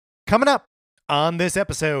Coming up on this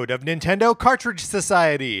episode of Nintendo Cartridge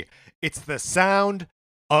Society, it's the sound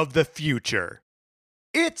of the future.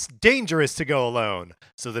 It's dangerous to go alone,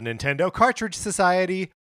 so the Nintendo Cartridge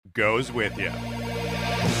Society goes with you.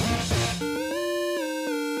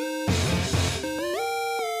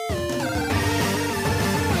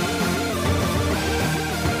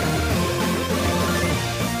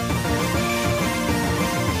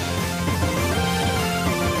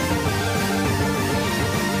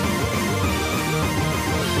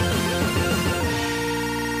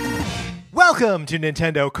 Welcome to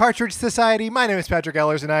Nintendo Cartridge Society. My name is Patrick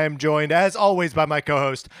Ellers, and I am joined, as always, by my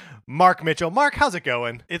co-host, Mark Mitchell. Mark, how's it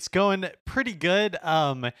going? It's going pretty good.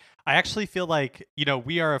 I actually feel like,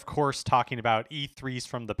 we are, of course, talking about E3s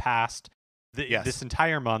from the past this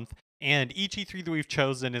entire month, and each E3 that we've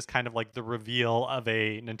chosen is kind of like the reveal of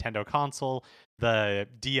a Nintendo console, the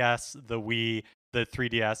DS, the Wii, the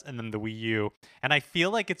 3DS, and then the Wii U. And I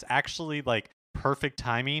feel like it's actually like perfect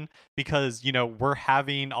timing because we're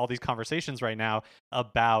having all these conversations right now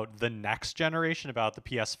about the next generation, about the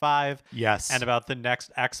PS5, and about the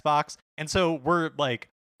next Xbox. And so we're like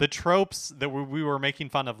the tropes that we were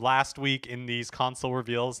making fun of last week in these console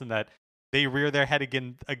reveals, and that they rear their head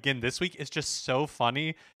again this week. It's just so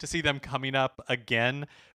funny to see them coming up again,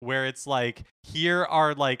 where it's like, here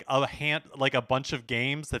are like a bunch of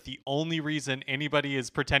games that the only reason anybody is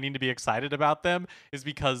pretending to be excited about them is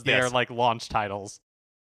because they are like launch titles.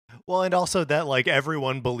 Well, and also that like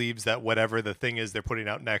everyone believes that whatever the thing is they're putting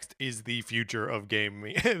out next is the future of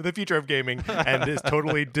gaming, the future of gaming, and is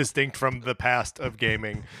totally distinct from the past of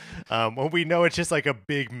gaming. When we know it's just like a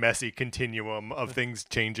big messy continuum of things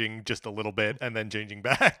changing just a little bit and then changing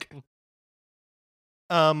back.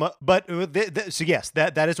 So yes,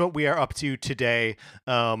 that is what we are up to today.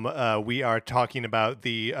 We are talking about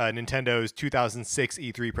the Nintendo's 2006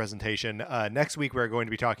 E3 presentation. Next week, we're going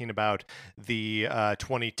to be talking about the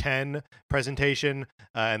 2010 presentation,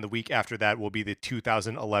 and the week after that will be the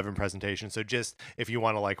 2011 presentation. So just if you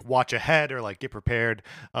want to like watch ahead or like get prepared,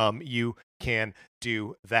 you can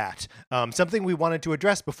do that. Something we wanted to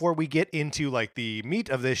address before we get into like the meat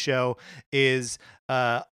of this show is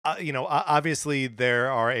obviously there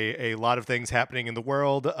are a lot of things happening in the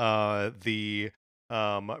world. The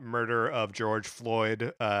murder of George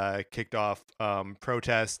Floyd kicked off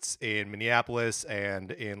protests in Minneapolis and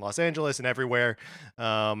in Los Angeles and everywhere,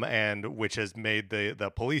 and which has made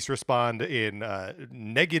the police respond in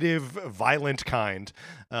negative, violent kind,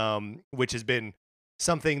 which has been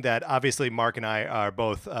something that obviously Mark and I are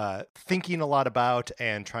both thinking a lot about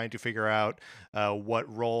and trying to figure out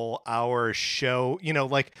what role our show,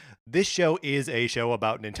 like this show is a show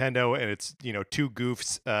about Nintendo, and it's, two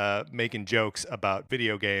goofs making jokes about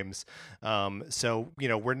video games. So,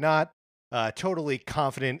 we're not totally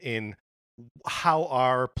confident in how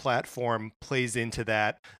our platform plays into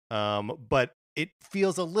that. But it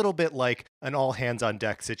feels a little bit like an all hands on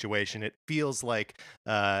deck situation. It feels like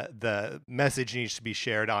the message needs to be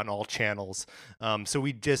shared on all channels. So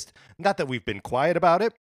we just, not that we've been quiet about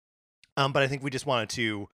it, but I think we just wanted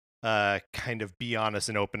to kind of be honest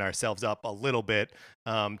and open ourselves up a little bit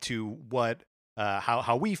to what,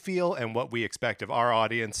 how we feel and what we expect of our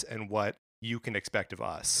audience and what you can expect of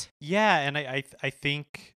us. Yeah, and I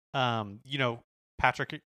think,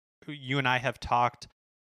 Patrick, you and I have talked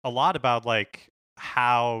a lot about like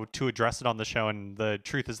how to address it on the show, and the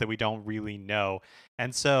truth is that we don't really know.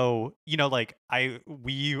 And so,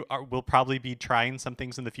 we'll probably be trying some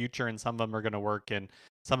things in the future, and some of them are going to work and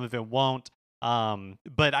some of it won't.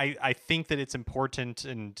 But I think that it's important,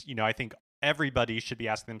 and I think everybody should be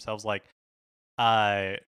asking themselves like,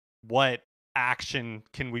 what action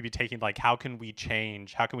can we be taking? Like, how can we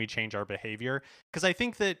change our behavior? Because I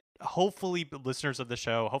think that hopefully listeners of the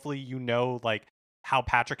show, hopefully like how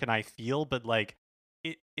Patrick and I feel, but like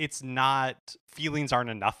it's not, feelings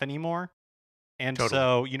aren't enough anymore. And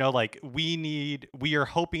totally. So, like we are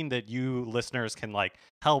hoping that you listeners can like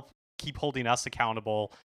help keep holding us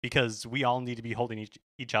accountable, because we all need to be holding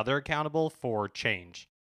each other accountable for change.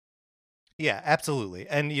 Yeah, absolutely.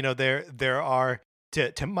 And there are,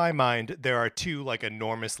 to my mind, there are two like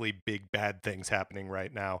enormously big bad things happening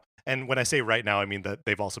right now. And when I say right now, I mean that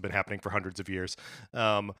they've also been happening for hundreds of years.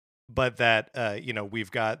 But that,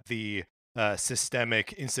 we've got the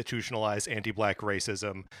systemic, institutionalized anti-Black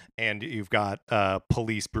racism, and you've got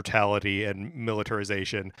police brutality and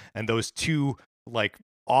militarization, and those two like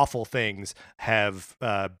awful things have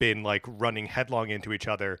been like running headlong into each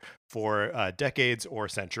other for decades or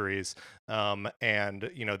centuries. And,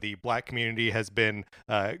 you know, the Black community has been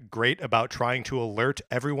great about trying to alert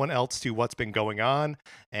everyone else to what's been going on.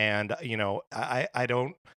 And, you know, I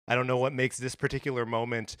don't know what makes this particular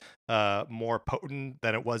moment more potent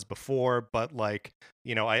than it was before, but like,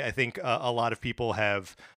 you know, I think a lot of people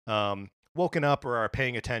have woken up or are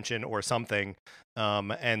paying attention or something.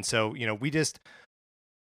 And so, you know,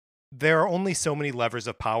 there are only so many levers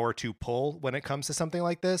of power to pull when it comes to something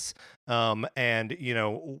like this. And, you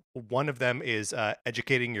know, one of them is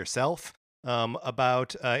educating yourself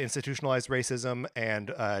about institutionalized racism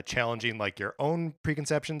and challenging like your own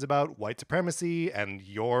preconceptions about white supremacy and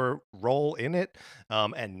your role in it,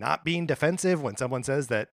 and not being defensive when someone says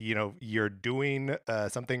that, you know, you're doing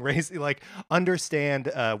something racist. Like, understand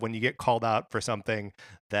when you get called out for something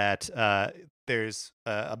that there's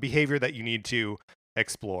a behavior that you need to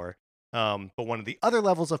explore. But one of the other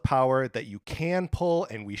levels of power that you can pull,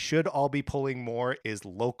 and we should all be pulling more, is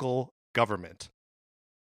local government.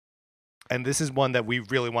 And this is one that we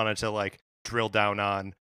really wanted to like drill down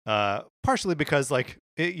on, partially because like,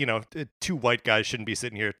 you know, two white guys shouldn't be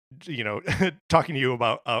sitting here, you know, talking to you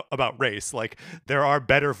about race. Like, there are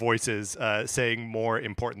better voices saying more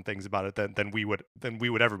important things about it than we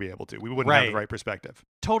would ever be able to. We wouldn't have the right perspective.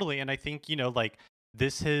 Totally. And I think, you know, like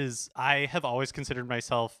I have always considered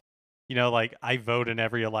myself, you know, like I vote in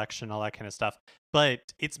every election, all that kind of stuff. But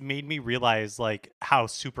it's made me realize like how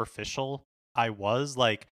superficial I was,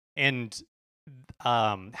 like, and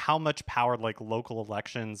how much power like local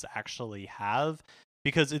elections actually have,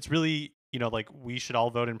 because it's really, you know, like we should all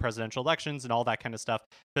vote in presidential elections and all that kind of stuff.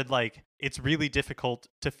 But like, it's really difficult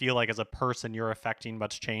to feel like as a person you're affecting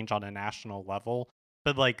much change on a national level.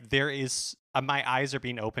 But like, there is my eyes are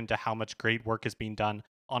being opened to how much great work is being done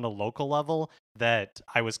on a local level that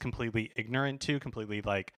I was completely ignorant to, completely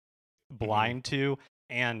like blind to.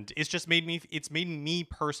 And it's made me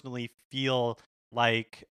personally feel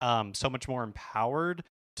like so much more empowered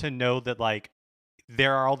to know that like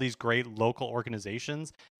there are all these great local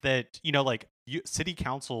organizations that, you know, like city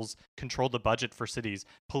councils control the budget for cities.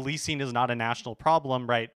 Policing is not a national problem,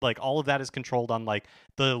 right? Like all of that is controlled on like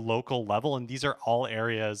the local level, and these are all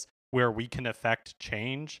areas where we can affect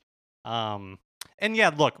change. And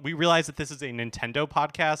yeah, look, we realize that this is a Nintendo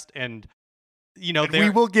podcast, and you know, we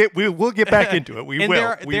will get back into it.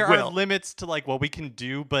 There are limits to like what we can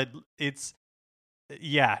do, but it's,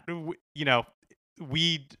 yeah, you know,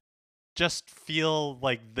 we just feel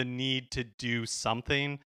like the need to do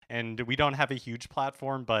something, and we don't have a huge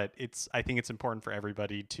platform, but I think it's important for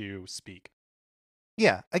everybody to speak.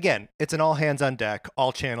 Yeah, again, it's an all hands on deck.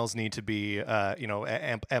 All channels need to be, you know,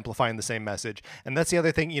 amplifying the same message. And that's the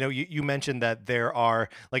other thing. You know, you mentioned that there are,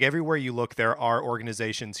 like, everywhere you look, there are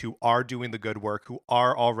organizations who are doing the good work, who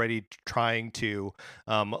are already trying to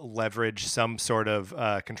leverage some sort of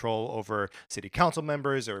control over city council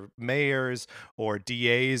members or mayors or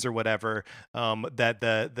DAs or whatever. That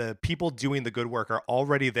the people doing the good work are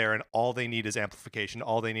already there, and all they need is amplification.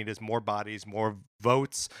 All they need is more bodies, more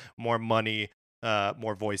votes, more money,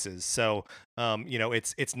 more voices. So you know,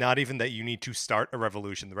 it's not even that you need to start a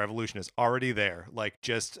revolution. The revolution is already there. Like,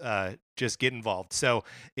 just get involved. So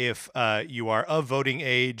if you are of voting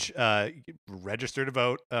age, register to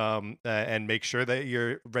vote, and make sure that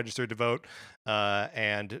you're registered to vote,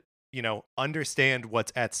 and you know, understand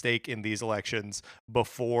what's at stake in these elections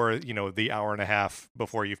before, you know, the hour and a half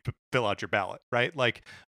before you fill out your ballot, right? Like,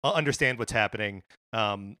 understand what's happening.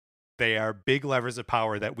 They are big levers of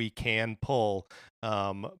power that we can pull,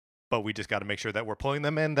 but we just got to make sure that we're pulling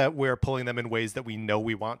them in, that we're pulling them in ways that we know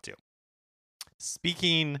we want to.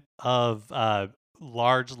 Speaking of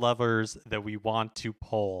large levers that we want to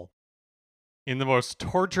pull, in the most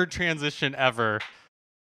tortured transition ever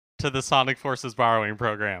to the Sonic Forces borrowing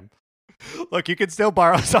program. Look, you can still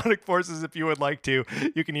borrow Sonic Forces if you would like to.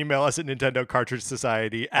 You can email us at Nintendo Cartridge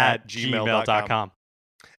Society at gmail.com.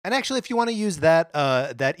 And actually, if you want to use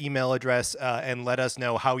that email address and let us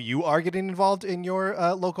know how you are getting involved in your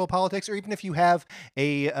local politics, or even if you have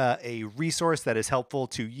a resource that is helpful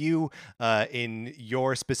to you in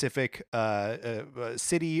your specific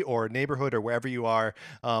city or neighborhood or wherever you are,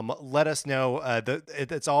 let us know.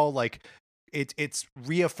 It's all like it's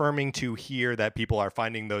reaffirming to hear that people are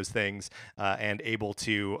finding those things and able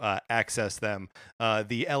to access them.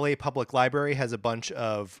 The LA Public Library has a bunch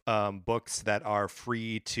of books that are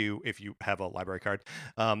free to, if you have a library card,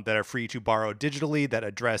 that are free to borrow digitally, that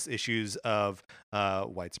address issues of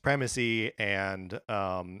white supremacy and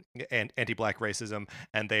anti-Black racism,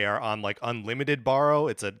 and they are on like unlimited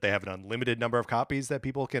borrow. They have an unlimited number of copies that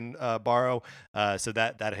people can borrow. So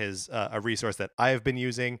that is a resource that I have been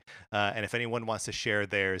using. And if anyone wants to share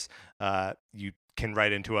theirs, you can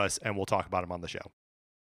write into us and we'll talk about them on the show.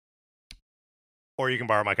 Or you can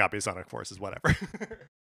borrow my copy of Sonic Forces, whatever.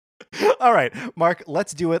 All right, Mark,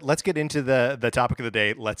 let's do it. Let's get into the topic of the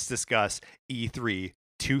day. Let's discuss E3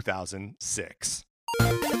 2006.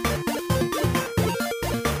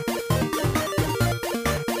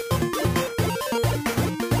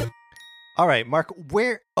 All right, Mark,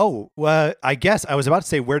 I guess I was about to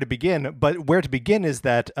say where to begin, but where to begin is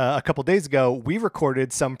that a couple days ago, we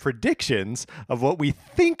recorded some predictions of what we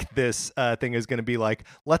think this thing is going to be like.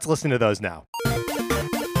 Let's listen to those now.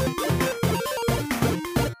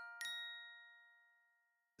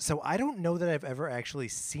 So I don't know that I've ever actually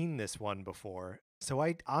seen this one before, so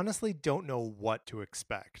I honestly don't know what to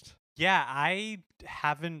expect. Yeah, I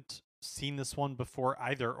haven't seen this one before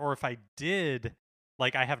either, or if I did,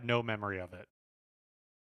 like, I have no memory of it.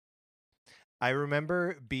 I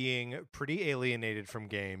remember being pretty alienated from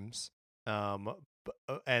games,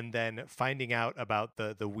 and then finding out about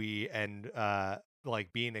the Wii and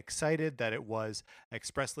like being excited that it was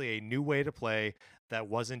expressly a new way to play that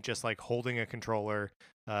wasn't just like holding a controller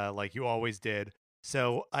like you always did.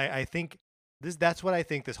 So I think that's what I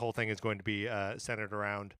think this whole thing is going to be centered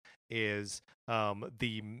around, is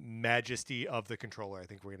the majesty of the controller. I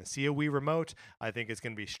think we're going to see a Wii remote. I think it's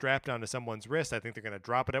going to be strapped onto someone's wrist. I think they're going to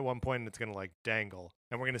drop it at one point and it's going to like dangle.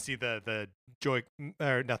 And we're going to see the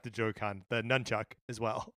not the Joy-Con, the nunchuck as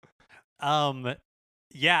well.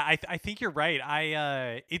 Yeah, I think you're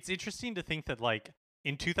right. It's interesting to think that like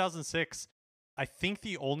in 2006, I think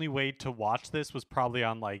the only way to watch this was probably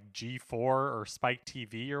on like G4 or Spike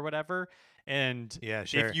TV or whatever. And yeah,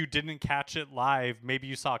 sure. If you didn't catch it live, maybe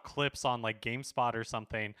you saw clips on like GameSpot or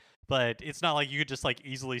something, but it's not like you could just like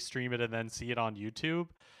easily stream it and then see it on YouTube.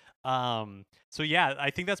 So yeah, I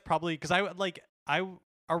think that's probably because I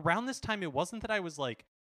around this time, it wasn't that I was like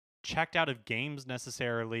checked out of games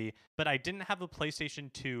necessarily, but I didn't have a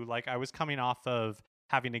PlayStation 2. Like I was coming off of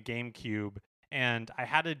having a GameCube and I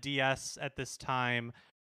had a DS at this time.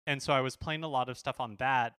 And so I was playing a lot of stuff on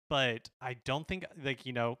that, but I don't think like,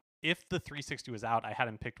 if the 360 was out, I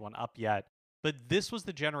hadn't picked one up yet. But this was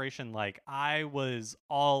the generation, like, I was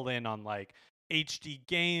all in on, like, HD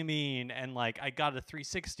gaming, and, like, I got a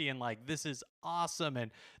 360, and, like, this is awesome,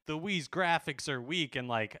 and the Wii's graphics are weak, and,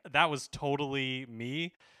 like, that was totally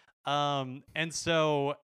me. And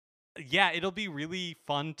so, yeah, it'll be really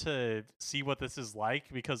fun to see what this is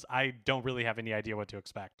like, because I don't really have any idea what to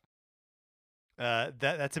expect.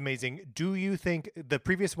 That's amazing. Do you think the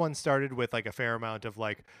previous one started with like a fair amount of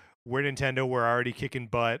like, we're Nintendo, we're already kicking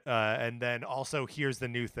butt, and then also here's the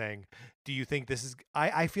new thing? Do you think this is?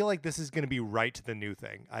 I feel like this is going to be right to the new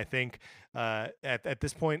thing. I think at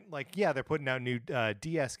this point, like, yeah, they're putting out new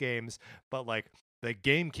DS games, but like the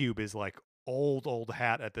GameCube is like old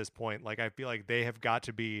hat at this point. Like I feel like they have got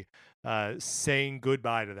to be saying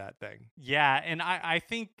goodbye to that thing. Yeah, and I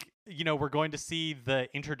think we're going to see the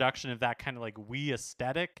introduction of that kind of like Wii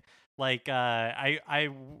aesthetic. Like I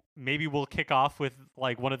maybe we'll kick off with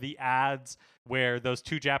like one of the ads where those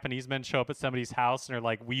two Japanese men show up at somebody's house and are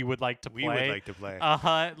like, we would like to play. We would like to play.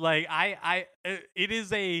 Like it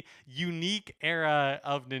is a unique era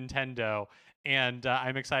of Nintendo, and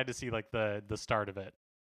I'm excited to see like the start of it.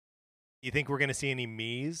 You think we're going to see any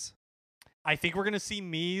Miis? I think we're going to see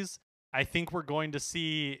Miis. I think we're going to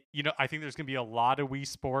see, I think there's going to be a lot of Wii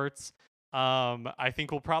Sports. I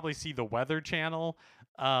think we'll probably see the Weather Channel.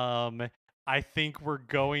 I think we're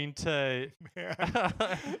going to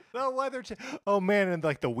the Weather Channel. Oh man, and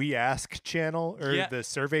like the We Ask channel or the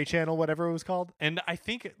Survey Channel, whatever it was called. And I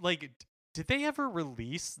think like, did they ever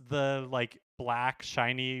release the like black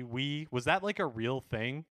shiny Wii? Was that like a real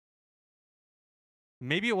thing?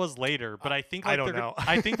 Maybe it was later, but I think like, I don't know.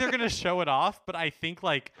 I think they're gonna show it off, but I think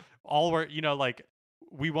like like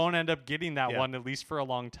we won't end up getting that one at least for a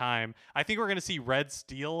long time. I think we're gonna see Red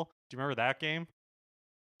Steel. Do you remember that game?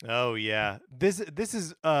 Oh yeah, this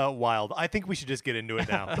is wild. I think we should just get into it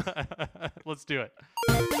now. Let's do it.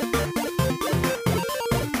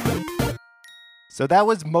 So that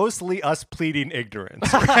was mostly us pleading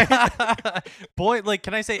ignorance, right? Boy, like,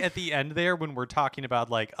 can I say at the end there when we're talking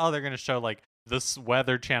about like, oh, they're gonna show like this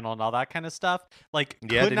Weather Channel and all that kind of stuff, like, Yeah,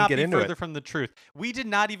 could didn't not get be into further it. from the truth. We did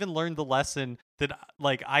not even learn the lesson that,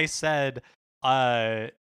 like, I said, uh,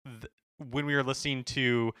 when we were listening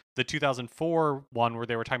to the 2004 one where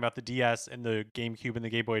they were talking about the DS and the GameCube and the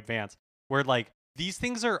Game Boy Advance, where like these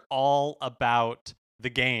things are all about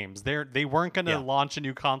the games. They weren't going to Yeah. launch a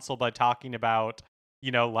new console by talking about,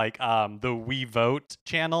 you know, like the Wii Vote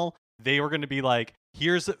channel. They were going to be like,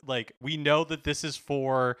 here's like, we know that this is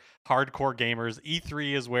for hardcore gamers.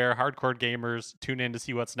 E3 is where hardcore gamers tune in to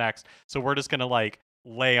see what's next. So we're just going to like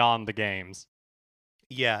lay on the games.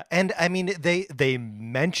 Yeah, and I mean they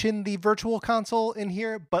mention the virtual console in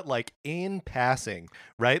here, but like in passing,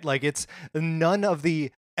 right? Like it's none of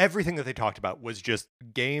the everything that they talked about was just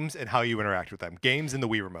games and how you interact with them. Games in the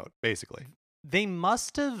Wii remote, basically. They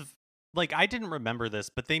must have, like, I didn't remember this,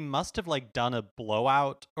 but they must have like done a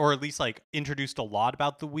blowout or at least like introduced a lot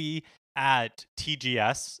about the Wii at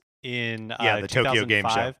TGS in Yeah, the Tokyo Game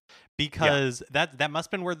Show. 2005, because that must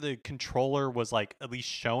have been where the controller was like at least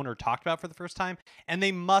shown or talked about for the first time, and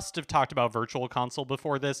they must have talked about virtual console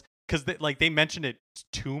before this, because they mentioned it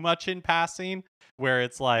too much in passing, where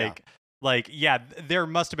it's like yeah, there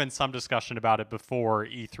must have been some discussion about it before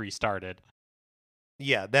E3 started.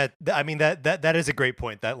 Yeah, I mean that is a great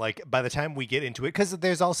point. That like by the time we get into it, because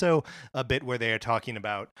there's also a bit where they are talking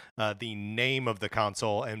about the name of the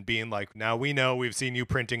console and being like, now we know we've seen you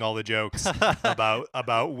printing all the jokes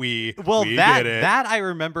about we. Well, we that get it. that I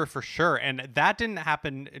remember for sure, and that didn't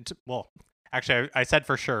happen. Well, actually, I said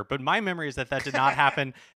for sure, but my memory is that did not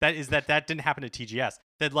happen. That didn't happen at TGS.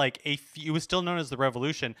 That like it was still known as the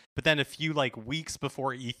Revolution, but then a few like weeks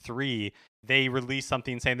before E3, they released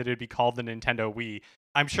something saying that it would be called the Nintendo Wii.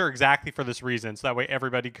 I'm sure exactly for this reason, so that way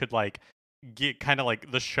everybody could like get kind of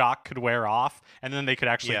like the shock could wear off, and then they could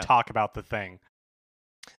actually talk about the thing.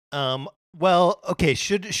 Well, okay.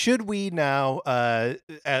 Should we now,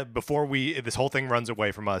 before this whole thing runs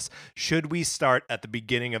away from us, should we start at the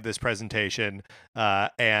beginning of this presentation,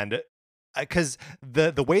 and because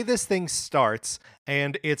the way this thing starts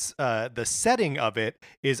and it's the setting of it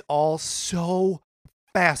is all so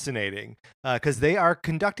fascinating, because they are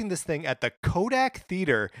conducting this thing at the Kodak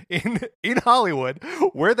Theater in Hollywood,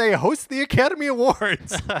 where they host the Academy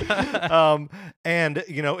Awards. And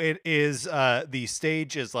you know, it is the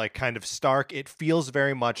stage is like kind of stark. It feels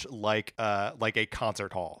very much like a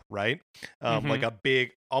concert hall, right? Like a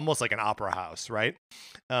big, almost like an opera house, right?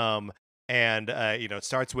 And you know, it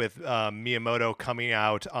starts with Miyamoto coming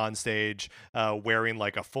out on stage wearing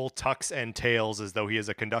like a full tux and tails, as though he is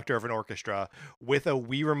a conductor of an orchestra, with a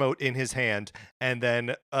Wii remote in his hand, and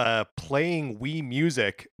then playing Wii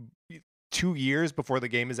music 2 years before the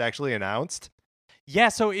game is actually announced. Yeah,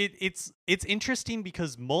 so it's interesting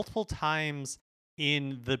because multiple times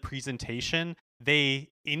in the presentation they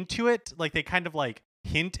intuit, like they kind of like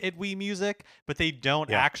hint at Wii music, but they don't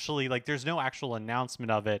actually, like, there's no actual announcement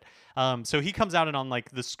of it. So he comes out, and on like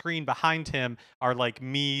the screen behind him are like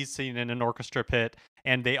me sitting in an orchestra pit,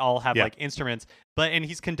 and they all have like instruments, and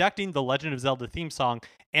he's conducting the Legend of Zelda theme song,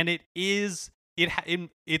 and it's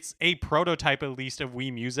a prototype at least of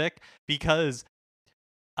Wii music, because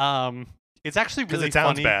it's actually really it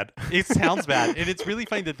sounds funny. bad. It sounds bad, and it's really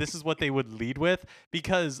funny that this is what they would lead with,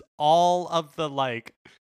 because all of the like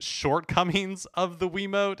shortcomings of the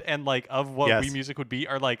Wiimote and like of what Wii music would be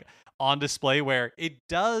are like on display, where it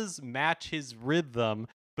does match his rhythm,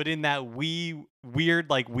 but in that weird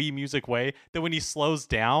like Wii music way, that when he slows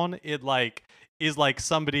down, it like is like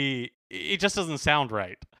somebody, it just doesn't sound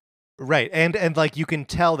right. Right, and like you can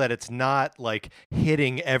tell that it's not like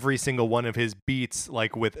hitting every single one of his beats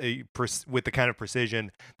like with the kind of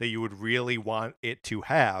precision that you would really want it to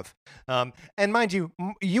have. And mind you,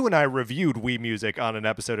 you and I reviewed Wii music on an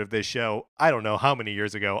episode of this show, I don't know how many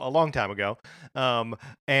years ago, a long time ago,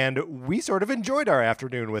 and we sort of enjoyed our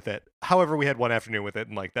afternoon with it. However, we had one afternoon with it,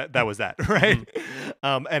 and like that was that, right?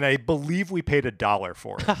 And I believe we paid $1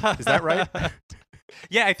 for it. Is that right?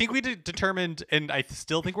 Yeah, I think we determined, and I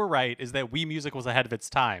still think we're right, is that Wii music was ahead of its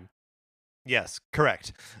time. Yes,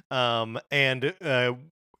 correct. And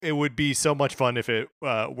it would be so much fun if it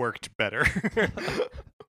worked better.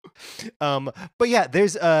 But yeah,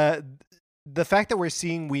 there's the fact that we're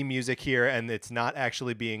seeing Wii music here and it's not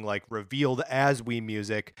actually being like revealed as Wii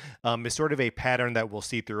music is sort of a pattern that we'll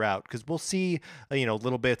see throughout, because we'll see you know,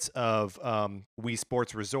 little bits of Wii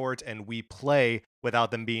Sports Resort and Wii Play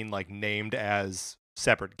without them being like named as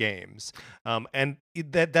separate games. And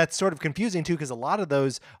that's sort of confusing too, because a lot of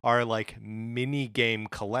those are like mini game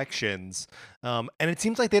collections. And it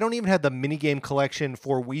seems like they don't even have the mini game collection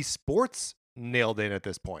for Wii Sports nailed in at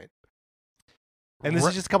this point. And this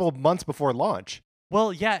is just a couple of months before launch.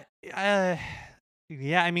 Well, yeah.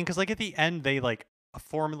 Yeah, I mean, because like at the end, they like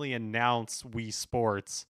formally announce Wii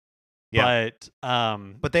Sports. Yeah.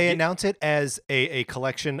 But they announce it as a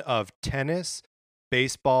collection of tennis,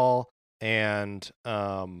 baseball, and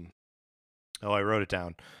I wrote it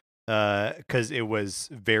down because it was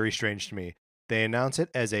very strange to me. They announce it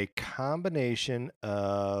as a combination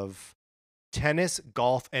of tennis,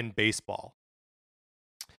 golf, and baseball.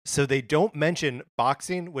 So they don't mention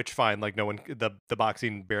boxing, which fine, like no one, the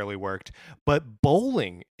boxing barely worked, but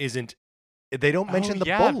bowling isn't. They don't mention the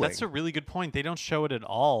bowling. That's a really good point. They don't show it at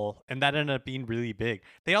all, and that ended up being really big.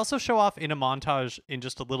 They also show off in a montage in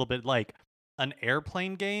just a little bit, like an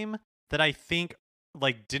airplane game that I think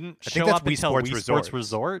like didn't show up until Wii Sports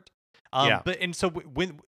Resort. But and so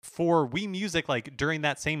when for Wii Music, like during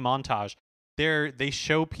that same montage, they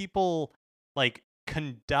show people like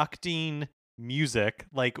conducting music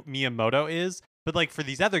like Miyamoto is, but like for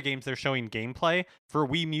these other games, they're showing gameplay. For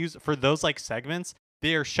Wii Music, for those like segments,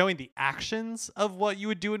 they are showing the actions of what you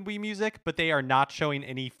would do in Wii Music, but they are not showing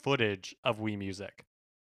any footage of Wii Music.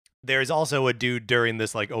 There's also a dude during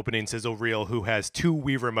this like opening sizzle reel who has 2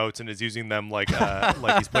 Wii remotes and is using them like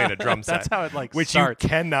he's playing a drum set. That's how it like which starts. You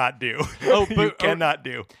cannot do. Oh, but you cannot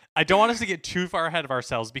do. I don't want us to get too far ahead of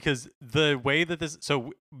ourselves because the way that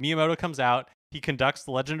Miyamoto comes out, he conducts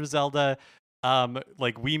the Legend of Zelda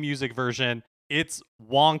like Wii Music version. It's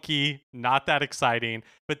wonky, not that exciting.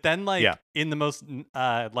 But then in the most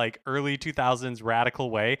like early 2000s radical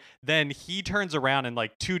way, then he turns around and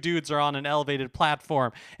like 2 dudes are on an elevated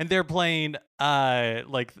platform and they're playing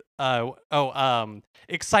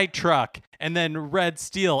Excite Truck and then Red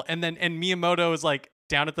Steel and Miyamoto is like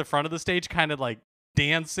down at the front of the stage kind of like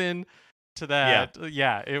dancing to that.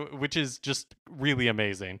 Which is just really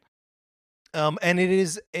amazing. And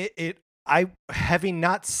I, having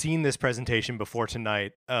not seen this presentation before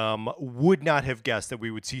tonight, would not have guessed that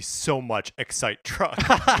we would see so much Excite Truck.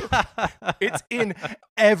 It's in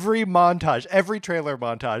every montage. Every trailer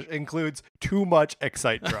montage includes too much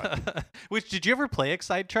Excite Truck. Which, did you ever play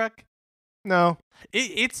Excite Truck? No.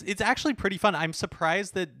 It's actually pretty fun. I'm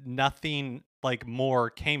surprised that nothing like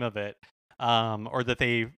more came of it, or that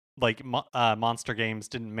they like Monster Games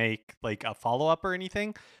didn't make like a follow-up or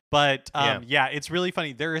anything. But it's really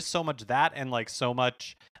funny. There is so much that and like so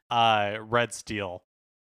much Red Steel.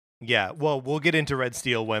 Yeah, well, we'll get into Red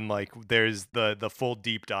Steel when like there's the full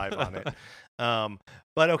deep dive on it.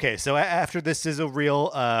 But okay, so after this sizzle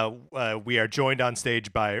reel, we are joined on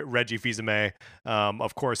stage by Reggie Fils-Aimé,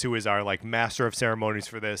 of course, who is our like master of ceremonies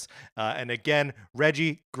for this. And again,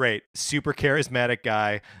 Reggie, great, super charismatic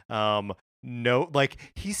guy. No, like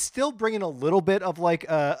he's still bringing a little bit of like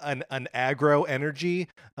an aggro energy,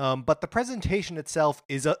 but the presentation itself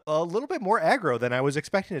is a little bit more aggro than I was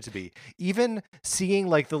expecting it to be. Even seeing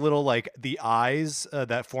like the little like the eyes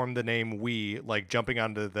that form the name Wii like jumping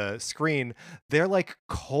onto the screen, they're like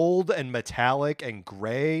cold and metallic and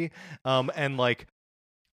gray, and like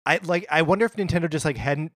I wonder if Nintendo just like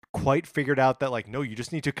hadn't quite figured out that like no, you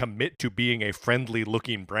just need to commit to being a friendly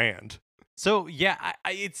looking brand. So yeah,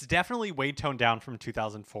 it's definitely way toned down from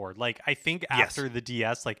 2004. Like I think after the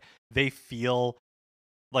DS, like they feel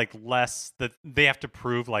like less that they have to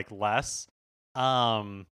prove like less.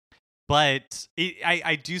 But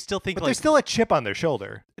I do still think but there's still a chip on their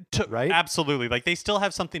shoulder, right? Absolutely, like they still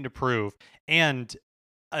have something to prove, and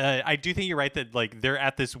I do think you're right that like they're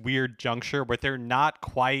at this weird juncture where they're not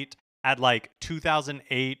quite at like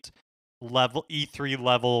 2008. Level E3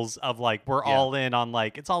 levels of like we're all in on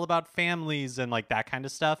like it's all about families and like that kind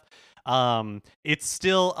of stuff. It's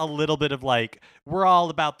still a little bit of like we're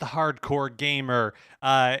all about the hardcore gamer,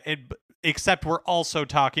 except we're also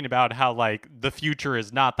talking about how like the future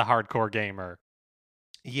is not the hardcore gamer.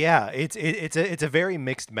 Yeah, it's a very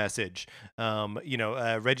mixed message.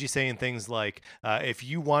 Reggie saying things like, "If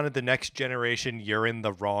you wanted the next generation, you're in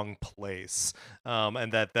the wrong place,"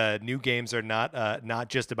 and that the new games are not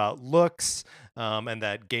just about looks, and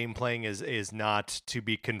that game playing is not to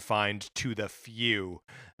be confined to the few.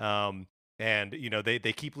 And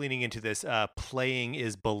they keep leaning into this playing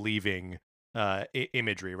is believing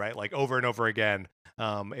imagery, right? Like over and over again.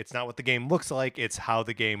 It's not what the game looks like, it's how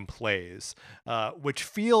the game plays, which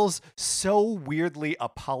feels so weirdly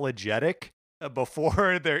apologetic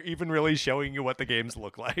before they're even really showing you what the games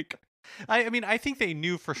look like. I mean, I think they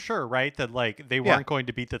knew for sure, right, that like they weren't going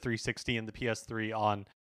to beat the 360 and the PS3 on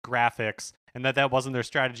graphics, and that wasn't their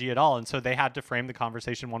strategy at all. And so they had to frame the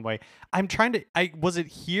conversation one way. Was it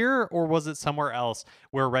here or was it somewhere else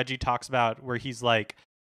where Reggie talks about where he's like,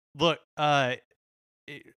 look,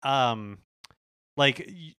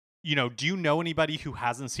 like, do you know anybody who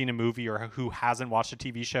hasn't seen a movie or who hasn't watched a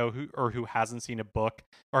TV show who hasn't seen a book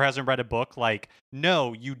or hasn't read a book? Like,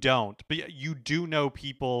 no, you don't. But you do know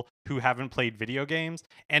people who haven't played video games.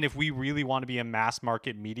 And if we really want to be a mass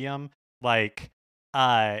market medium, like,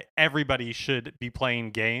 everybody should be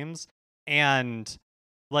playing games. And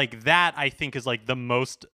like that, I think was like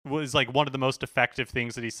one of the most effective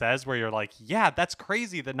things that he says, where you're like, yeah, that's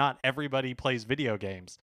crazy that not everybody plays video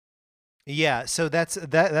games. Yeah, so that's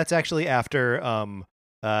actually after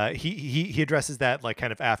he addresses that like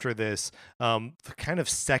kind of after this kind of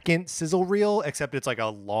second sizzle reel, except it's like a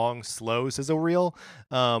long slow sizzle reel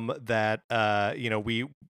that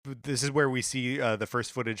this is where we see the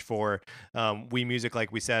first footage for Wii Music,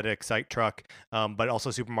 like we said, Excite Truck, but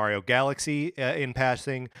also Super Mario Galaxy in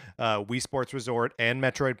passing, Wii Sports Resort, and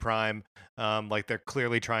Metroid Prime. Like they're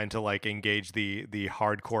clearly trying to like engage the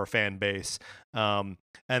hardcore fan base.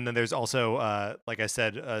 And then there's also, like I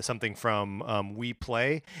said, something from Wii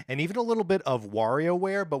Play, and even a little bit of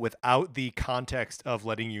WarioWare, but without the context of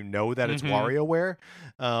letting you know that it's WarioWare.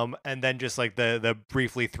 And then just like the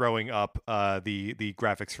briefly throwing up the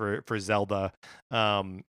graphics for Zelda.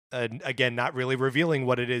 Again, not really revealing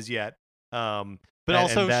what it is yet. But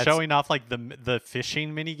also showing off like the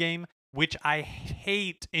fishing mini game, which I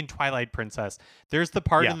hate in Twilight Princess. There's the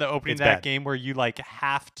part in the opening of that game where you like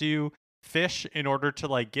have to fish in order to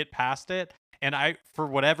like get past it, and for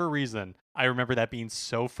whatever reason I remember that being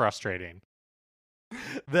so frustrating.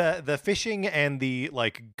 The fishing and the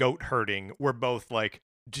like goat herding were both like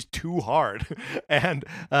just too hard, and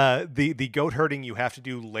the goat herding you have to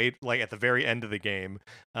do late, like at the very end of the game,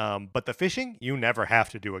 but the fishing you never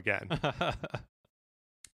have to do again.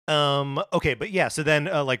 Okay, but yeah, so then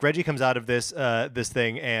like Reggie comes out of this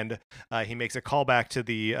thing, and he makes a callback to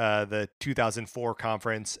the 2004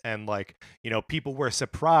 conference, and like people were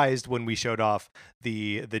surprised when we showed off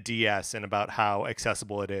the DS and about how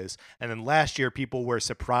accessible it is, and then last year people were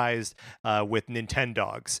surprised with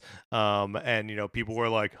Nintendogs, and people were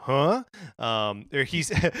like, huh?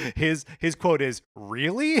 His quote is,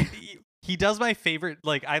 really? He does my favorite,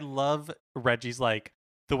 like I love Reggie's like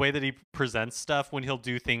the way that he presents stuff when he'll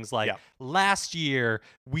do things like last year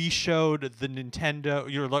we showed the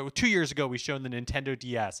Nintendo, 2 years ago we showed the Nintendo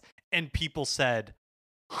DS, and people said,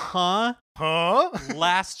 huh?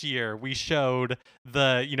 Last year we showed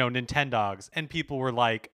the Nintendogs, and people were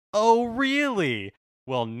like, oh really?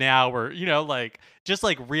 Well, now we're like just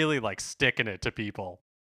like really like sticking it to people.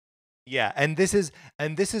 Yeah, and this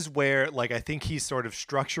is where like I think he's sort of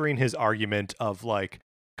structuring his argument of like,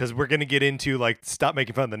 because we're gonna get into like, stop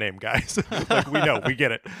making fun of the name, guys. Like we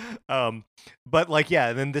get it. But like, yeah,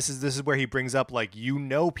 and then this is where he brings up like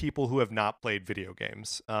people who have not played video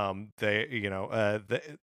games. There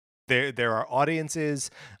are audiences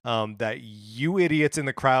that you idiots in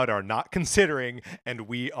the crowd are not considering, and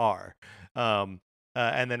we are. And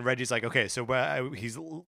then Reggie's like, okay, so he's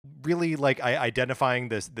really like identifying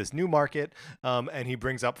this new market, and he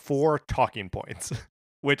brings up 4 talking points.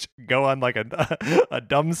 Which go on like a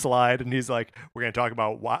dumb slide, and he's like, we're going to talk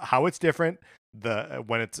about how it's different,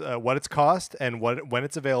 when it's what it's cost, and when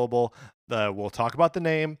it's available. We'll talk about the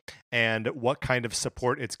name and what kind of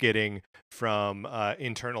support it's getting from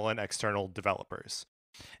internal and external developers.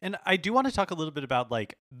 And I do want to talk a little bit about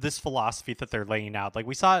like this philosophy that they're laying out. Like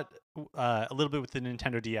we saw it a little bit with the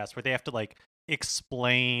Nintendo DS, where they have to like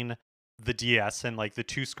explain the DS and like the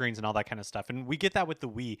 2 screens and all that kind of stuff. And we get that with the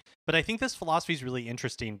Wii. But I think this philosophy is really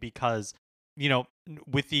interesting because,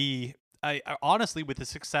 with honestly, with the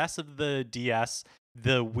success of the DS,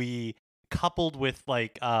 the Wii, coupled with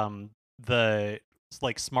like the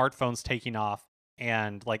like smartphones taking off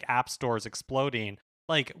and like app stores exploding,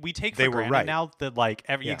 like we take for granted now that like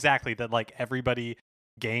exactly that like everybody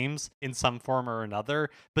games in some form or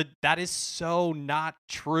another. But that is so not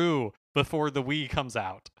true before the Wii comes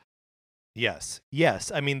out. Yes.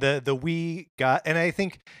 I mean, the Wii got, and I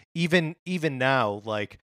think even now,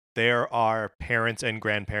 like there are parents and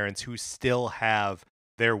grandparents who still have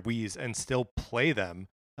their Wiis and still play them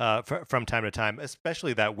from time to time,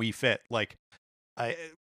 especially that Wii Fit. Like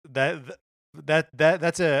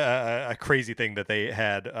that's a crazy thing that they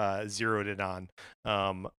had zeroed in on,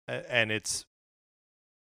 and it's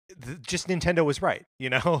just Nintendo was right,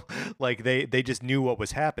 like they just knew what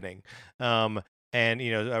was happening. And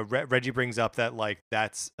Reggie brings up that like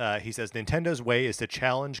he says Nintendo's way is to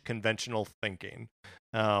challenge conventional thinking,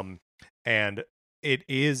 and it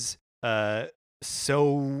is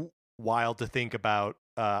so wild to think about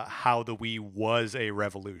how the Wii was a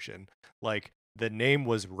revolution. Like the name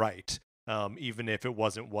was right, even if it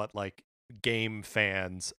wasn't what like game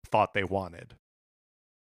fans thought they wanted.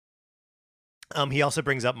 He also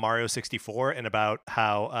brings up Mario 64 and about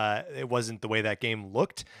how it wasn't the way that game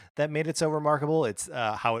looked that made it so remarkable. It's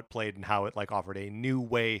how it played and how it like offered a new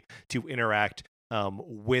way to interact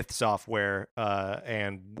with software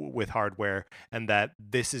and with hardware, and that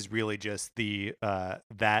this is really just the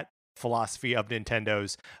that philosophy of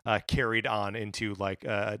Nintendo's carried on into like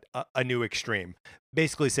a new extreme,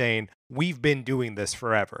 basically saying we've been doing this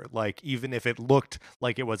forever. Like even if it looked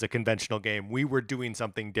like it was a conventional game, we were doing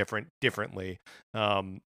something differently.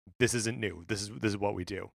 This isn't new. This is what we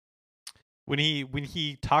do. When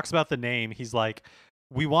he talks about the name, he's like,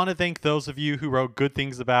 we want to thank those of you who wrote good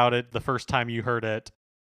things about it the first time you heard it,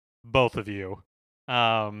 both of you.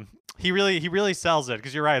 He really sells it,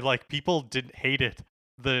 because you're right, like people didn't hate it,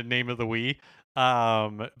 the name of the Wii.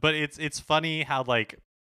 But it's funny how like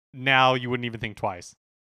now you wouldn't even think twice.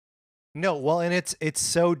 No, well, and it's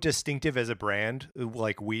so distinctive as a brand,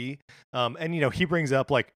 like Wii. And he brings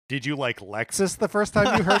up like, did you like Lexus the first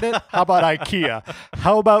time you heard it? How about IKEA?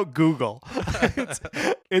 How about Google?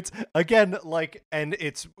 it's again like, and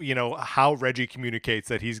it's how Reggie communicates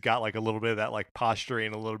that he's got like a little bit of that like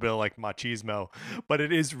posturing, a little bit of like machismo, but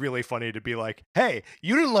it is really funny to be like, hey,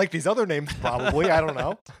 you didn't like these other names, probably. I don't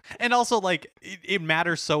know. And also like it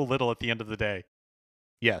matters so little at the end of the day.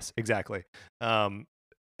 Yes, exactly.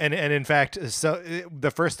 And in fact, so the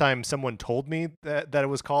first time someone told me that it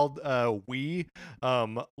was called Wii,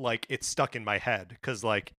 like it stuck in my head, because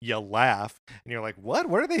like you laugh and you're like, what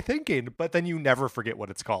are they thinking? But then you never forget what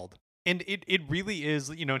it's called. And it really is,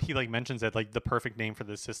 and he like mentions it like the perfect name for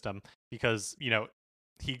this system, because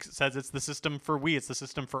he says it's the system for Wii, it's the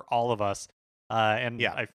system for all of us. And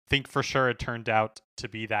yeah. I think for sure it turned out to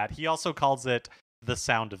be that. He also calls it the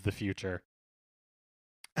sound of the future.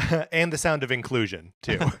 And the sound of inclusion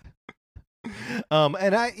too.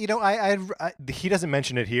 And I he doesn't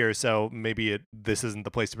mention it here, so maybe this isn't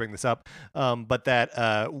the place to bring this up. But that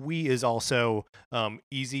Wii is also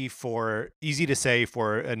easy to say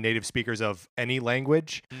for native speakers of any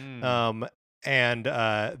language, and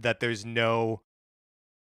that there's no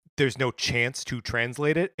chance to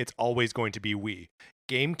translate it. It's always going to be Wii.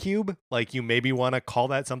 GameCube, like you maybe want to call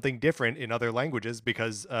that something different in other languages,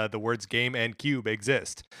 because the words game and cube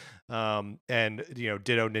exist. And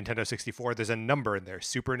ditto Nintendo 64, there's a number in there.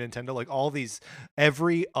 Super Nintendo, like all these,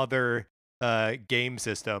 every other game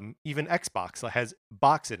system, even Xbox has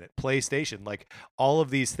box in it, PlayStation, like all of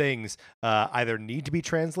these things either need to be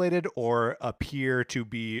translated or appear to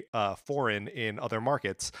be foreign in other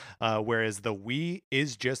markets, whereas the Wii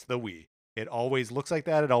is just the Wii. It always looks like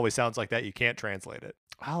that. It always sounds like that. You can't translate it.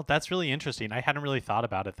 Wow, that's really interesting. I hadn't really thought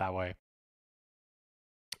about it that way.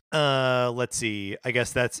 Let's see. I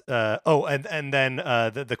guess that's and then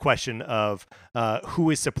the question of who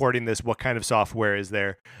is supporting this, what kind of software is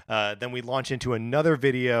there. Then we launch into another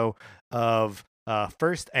video of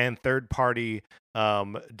first and third party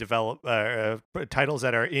titles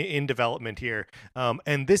that are in development here,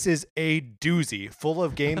 and this is a doozy full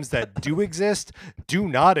of games that do exist, do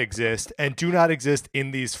not exist, and do not exist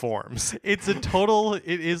in these forms. It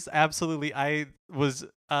is absolutely. I was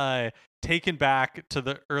taken back to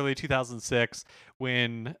the early 2006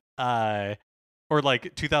 when or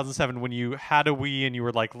like 2007 when you had a Wii and you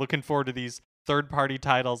were like looking forward to these third-party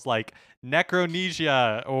titles like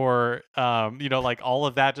Necronesia or like all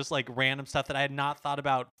of that, just like random stuff that I had not thought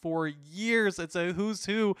about for years. It's a who's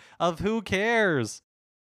who of who cares.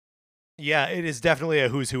 Yeah, it is definitely a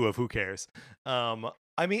who's who of who cares.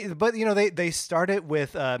 I mean, but they start it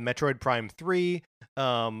with Metroid Prime 3.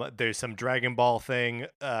 There's some Dragon Ball thing.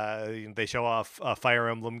 They show off a Fire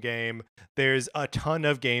Emblem game. There's a ton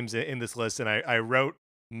of games in this list, and I wrote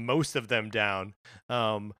most of them down.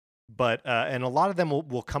 But and a lot of them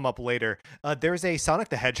will come up later. There's a Sonic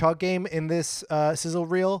the Hedgehog game in this sizzle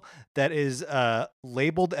reel that is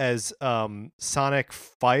labeled as Sonic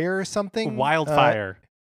Fire or something.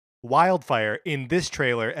 Wildfire in this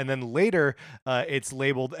trailer, and then later it's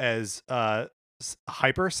labeled as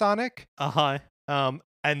Hypersonic.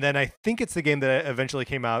 And then I think it's the game that eventually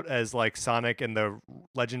came out as like Sonic and the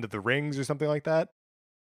Legend of the Rings or something like that.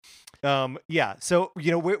 Yeah, so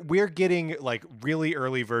we're getting like really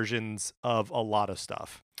early versions of a lot of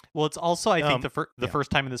stuff. Well, it's also I think the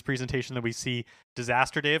first time in this presentation that we see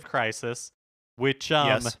Disaster Day of Crisis, which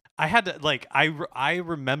yes. I had to like I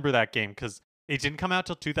remember that game because it didn't come out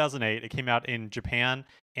till 2008. It came out in Japan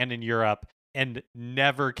and in Europe and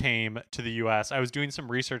never came to the US. I was doing some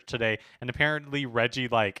research today, and apparently Reggie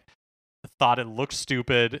like thought it looked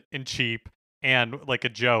stupid and cheap and like a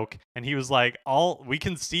joke, and he was like, all we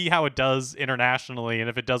can see how it does internationally, and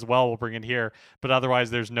if it does well we'll bring it here, but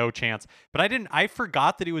otherwise there's no chance. But I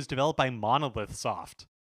forgot that it was developed by Monolith Soft.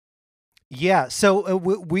 Yeah, so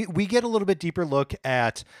we get a little bit deeper look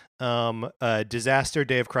at Disaster,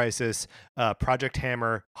 Day of Crisis, Project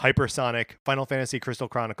Hammer, Hypersonic, Final Fantasy Crystal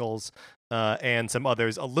Chronicles, and some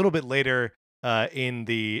others a little bit later in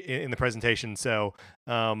the presentation. So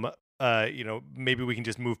maybe we can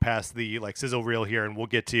just move past the like sizzle reel here, and we'll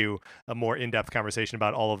get to a more in-depth conversation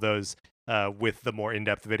about all of those with the more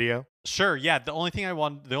in-depth video. Sure, yeah. The only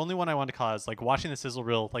one I wanted to call out is like watching the sizzle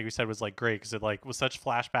reel, like we said, was like great because it like was such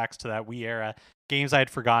flashbacks to that Wii era, games I had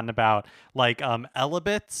forgotten about, like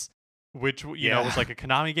Elebits, which you know was like a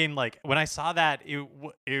Konami game. Like when I saw that,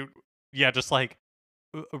 it just like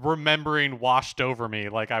remembering washed over me,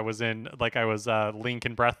 like I was Link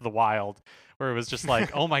in Breath of the Wild, where it was just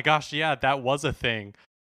like, oh my gosh, yeah, that was a thing.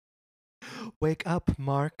 Wake up,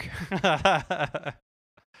 Mark.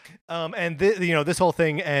 And this whole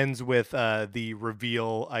thing ends with the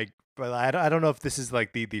reveal. I don't know if this is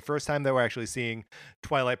like the first time that we're actually seeing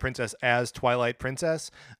Twilight Princess as Twilight Princess.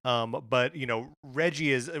 But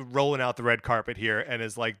Reggie is rolling out the red carpet here and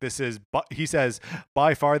is like, he says,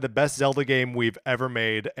 by far the best Zelda game we've ever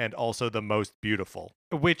made, and also the most beautiful.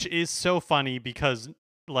 Which is so funny because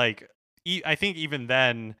like I think even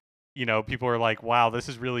then, people are like, wow, this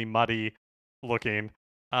is really muddy looking.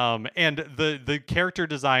 And the character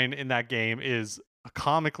design in that game is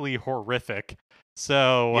comically horrific.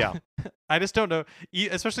 So yeah. I just don't know,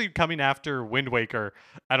 especially coming after Wind Waker.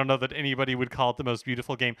 I don't know that anybody would call it the most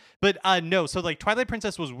beautiful game. But no, so like Twilight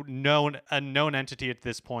Princess was a known entity at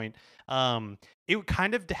this point. It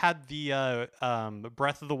kind of had the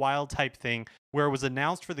Breath of the Wild type thing where it was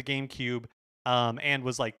announced for the GameCube. And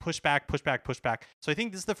was like push back. So I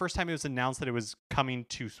think this is the first time it was announced that it was coming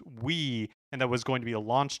to Wii and that was going to be a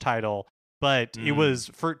launch title. But it was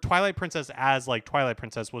for Twilight Princess as like Twilight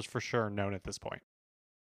Princess was for sure known at this point.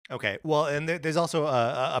 Okay, well, and there's also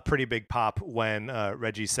a pretty big pop when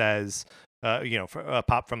Reggie says, a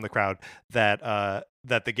pop from the crowd that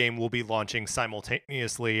the game will be launching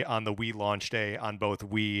simultaneously on the Wii launch day on both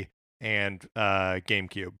Wii and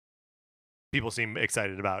GameCube. People seem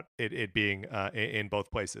excited about it being in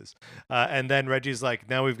both places. And then Reggie's like,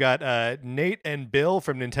 now we've got Nate and Bill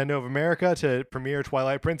from Nintendo of America to premiere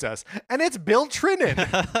Twilight Princess. And it's Bill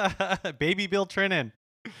Trinen. Baby Bill Trinen.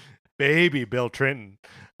 Baby Bill Trinen.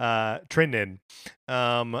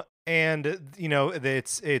 And,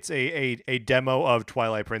 it's a demo of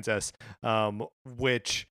Twilight Princess,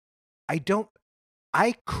 which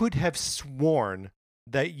I could have sworn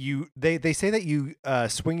that they say that you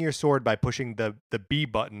swing your sword by pushing the B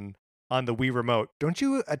button on the Wii remote. Don't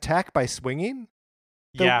you attack by swinging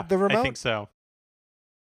the remote? I think so.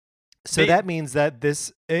 So that means that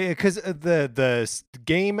this, because the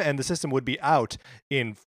game and the system would be out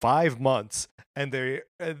in 5 months, and they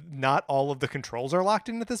not all of the controls are locked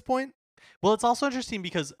in at this point. Well, it's also interesting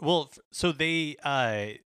because so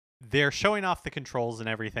they're showing off the controls and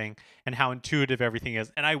everything and how intuitive everything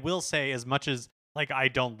is. And I will say, as much as like I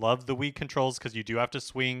don't love the Wii controls because you do have to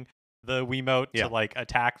swing the Wiimote to like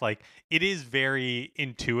attack, like it is very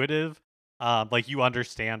intuitive. Like you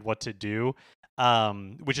understand what to do,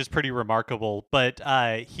 which is pretty remarkable. But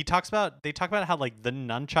they talk about how like the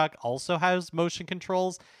nunchuck also has motion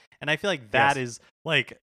controls, and I feel like that is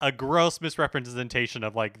like a gross misrepresentation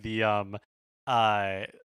of like the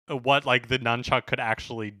what like the nunchuck could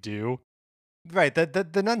actually do. Right, the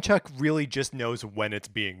nunchuck really just knows when it's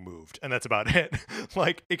being moved, and that's about it.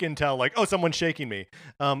 Like it can tell, like, oh, someone's shaking me.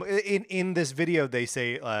 In this video, they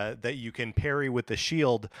say that you can parry with the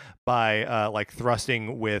shield by like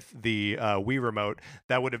thrusting with the Wii remote.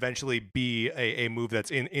 That would eventually be a move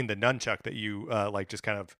that's in the nunchuck that you like just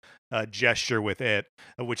kind of gesture with it,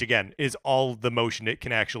 which again is all the motion it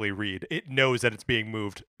can actually read. It knows that it's being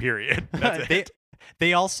moved. Period. That's it.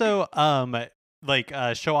 They also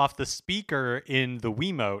show off the speaker in the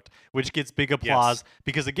Wiimote, which gets big applause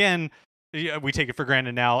because again, we take it for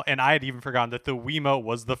granted now, and I had even forgotten that the Wiimote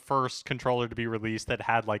was the first controller to be released that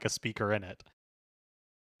had like a speaker in it.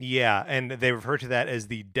 Yeah, and they refer to that as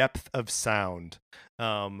the depth of sound.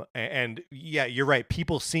 And yeah, you're right.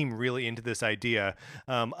 People seem really into this idea.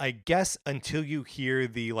 I guess until you hear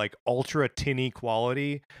the like ultra tinny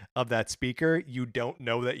quality of that speaker, you don't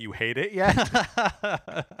know that you hate it yet.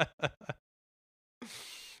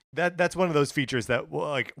 That's one of those features that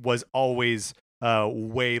like was always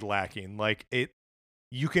way lacking. Like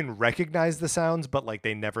you can recognize the sounds, but like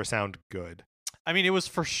they never sound good. I mean, it was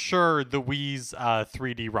for sure the Wii's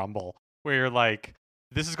 3D Rumble, where you're like,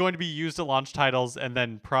 this is going to be used at launch titles and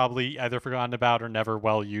then probably either forgotten about or never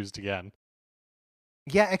well used again.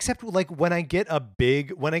 Yeah, except like when I get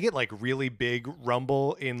like really big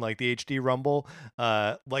rumble in like the HD rumble,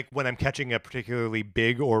 like when I'm catching a particularly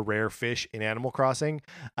big or rare fish in Animal Crossing,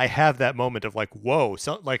 I have that moment of like, whoa,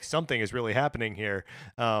 like something is really happening here.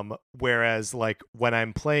 Whereas like when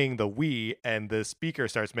I'm playing the Wii and the speaker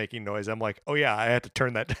starts making noise, I'm like, oh yeah, I had to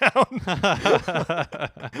turn that down.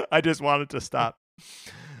 I just wanted to stop.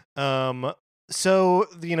 So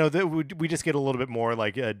we just get a little bit more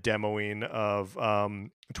like a demoing of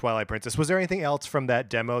Twilight Princess. Was there anything else from that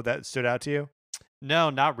demo that stood out to you? No,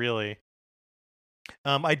 not really.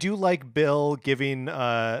 I do like Bill giving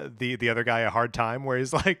the other guy a hard time, where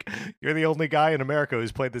he's like, "You're the only guy in America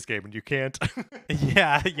who's played this game, and you can't."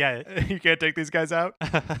 yeah, you can't take these guys out.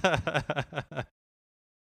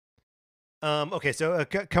 Okay, so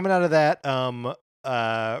coming out of that,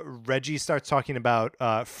 Reggie starts talking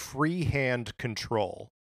about freehand control.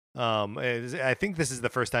 I think this is the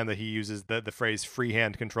first time that he uses the phrase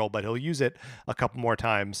freehand control, but he'll use it a couple more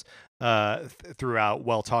times throughout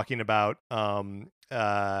while talking about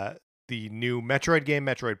the new Metroid game,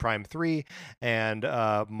 Metroid Prime 3, and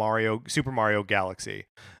Super Mario Galaxy,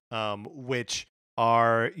 which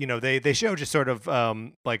are, they show just sort of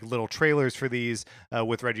like little trailers for these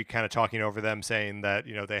with Reggie kind of talking over them, saying that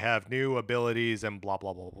they have new abilities and blah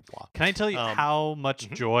blah blah blah blah. Can I tell you how much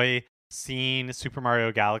joy seeing Super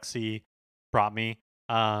Mario Galaxy brought me?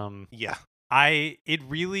 Yeah, it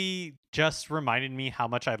really just reminded me how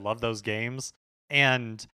much I love those games,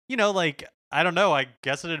 and like, I don't know, I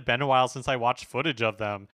guess it had been a while since I watched footage of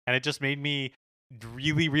them, and it just made me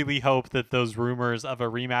really, really hope that those rumors of a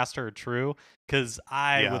remaster are true, because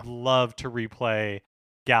I would love to replay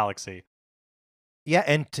Galaxy. Yeah,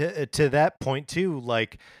 and to that point too,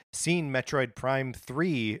 like seeing Metroid Prime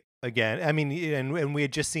 3 again. I mean, and we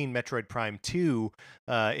had just seen Metroid Prime 2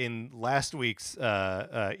 in last week's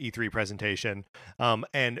E3 presentation,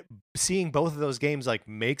 and seeing both of those games like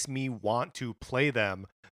makes me want to play them.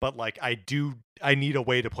 But like I need a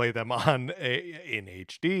way to play them in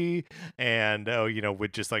HD and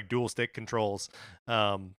with just like dual stick controls.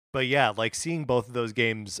 But yeah, like seeing both of those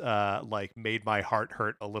games like made my heart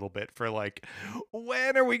hurt a little bit for like,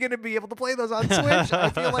 when are we going to be able to play those on Switch? I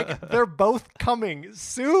feel like they're both coming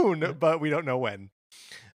soon, but we don't know when.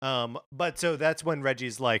 But so that's when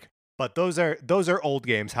Reggie's like, but those are old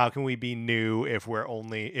games. How can we be new if all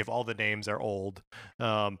the names are old?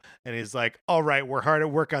 And he's like, all right, we're hard at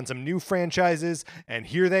work on some new franchises, and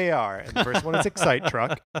here they are. And the first one is Excite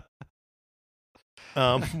Truck,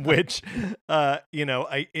 which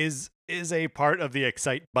is a part of the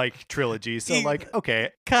Excite Bike trilogy. So like, okay,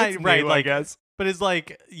 kind of right, new, I guess. But it's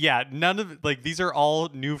like, yeah, none of like these are all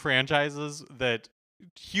new franchises that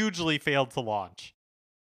hugely failed to launch.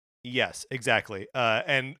 Yes, exactly.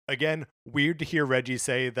 And again, weird to hear Reggie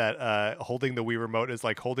say that holding the Wii remote is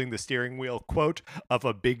like holding the steering wheel, quote, of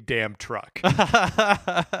a big damn truck.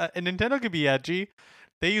 And Nintendo can be edgy.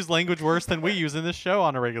 They use language worse than we use in this show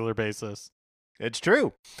on a regular basis. It's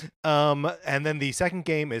true. And then the second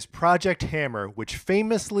game is Project Hammer, which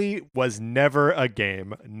famously was never a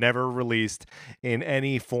game, never released in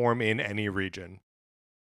any form in any region.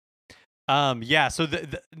 Yeah, so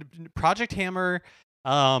the Project Hammer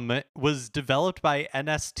was developed by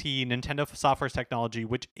NST, Nintendo Software Technology,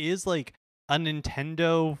 which is like one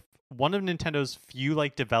of Nintendo's few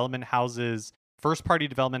like development houses, first party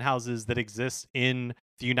development houses that exist in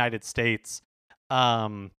the United States.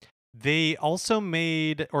 They also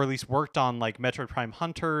made, or at least worked on, like Metroid Prime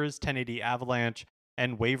Hunters, 1080 Avalanche,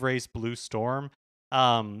 and Wave Race Blue Storm.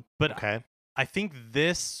 But okay. I think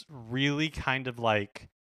this really kind of like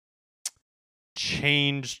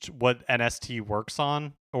changed what NST works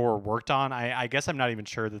on or worked on. I guess I'm not even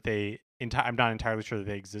sure that I'm not entirely sure that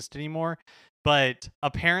they exist anymore. But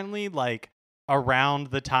apparently, like around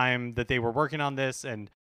the time that they were working on this, and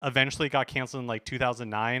eventually got canceled in like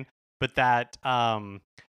 2009, but that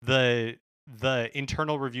the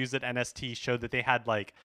internal reviews at NST showed that they had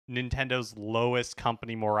like Nintendo's lowest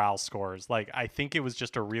company morale scores. Like, I think it was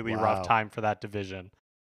just a really rough time for that division.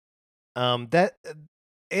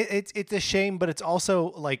 It's a shame, but it's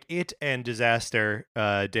also like it and Disaster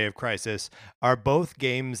Day of Crisis are both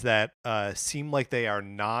games that seem like they are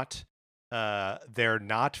not they're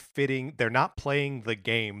not playing the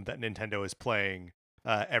game that Nintendo is playing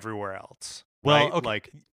everywhere else. Well, right? Okay. Like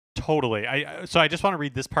totally. So I just want to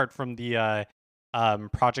read this part from the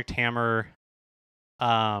Project Hammer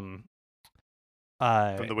from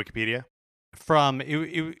the Wikipedia.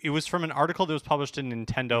 It was from an article that was published in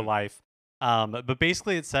Nintendo Life. But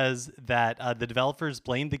basically, it says that the developers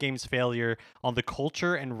blamed the game's failure on the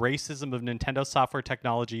culture and racism of Nintendo Software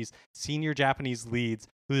Technologies' senior Japanese leads,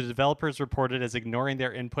 who the developers reported as ignoring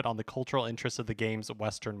their input on the cultural interests of the game's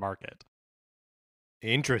Western market.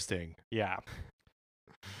 Interesting. Yeah.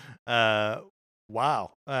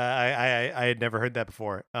 Wow. I had never heard that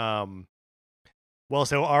before. Well,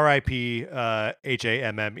 so R.I.P.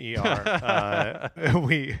 HAMMER.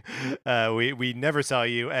 We never saw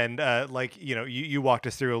you, and you walked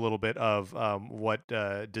us through a little bit of what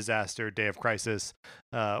Disaster Day of Crisis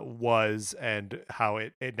was, and how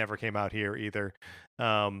it never came out here either.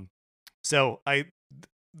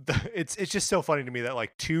 It's just so funny to me that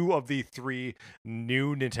like 2 of the 3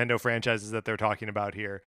 new Nintendo franchises that they're talking about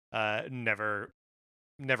here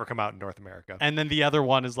never come out in North America. And then the other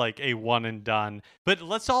one is like a one and done. But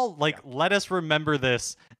let's all let us remember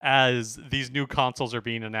this as these new consoles are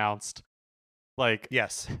being announced. Like,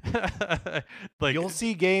 yes. Like, you'll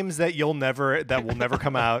see games that will never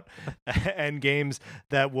come out, and games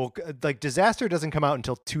that will, like, Disaster doesn't come out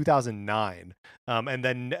until 2009.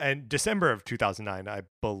 And December of 2009, I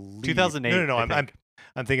believe. 2008. No,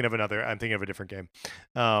 I'm thinking of a different game.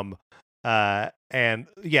 And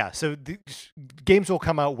yeah, so the games will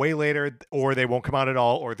come out way later, or they won't come out at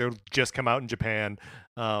all, or they'll just come out in Japan.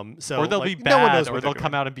 Or they'll be bad, or they'll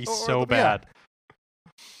come out and be so bad.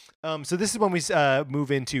 So this is when we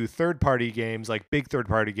move into third-party games, like big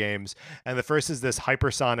third-party games, and the first is this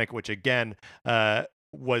Hypersonic, which again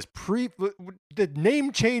was the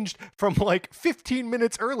name changed from like 15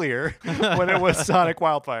 minutes earlier when it was Sonic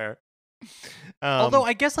Wildfire. Although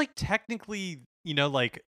I guess like technically,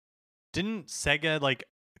 like, didn't Sega like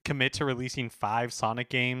commit to releasing 5 Sonic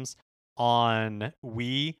games on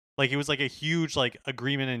Wii? Like, it was like a huge like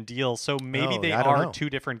agreement and deal. So maybe they are 2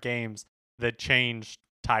 different games that changed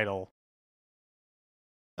title.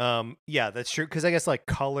 Yeah, that's true, because I guess like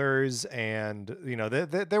Colors and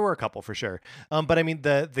there were a couple for sure. But I mean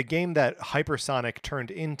the game that Hypersonic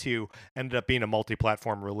turned into ended up being a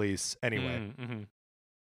multi-platform release anyway.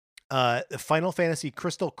 Final Fantasy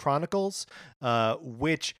Crystal Chronicles,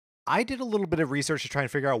 which I did a little bit of research to try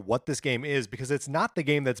and figure out what this game is, because it's not the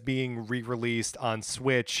game that's being re-released on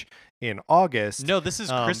Switch in August. No, this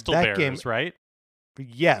is Crystal Bearers, game, right?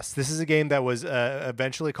 Yes, this is a game that was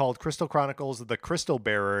eventually called Crystal Chronicles: The Crystal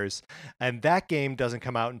Bearers, and that game doesn't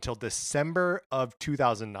come out until December of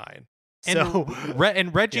 2009.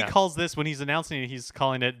 And Reggie calls this, when he's announcing it, he's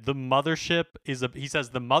calling it the mothership he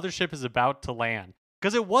says the mothership is about to land.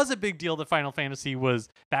 Because it was a big deal that Final Fantasy was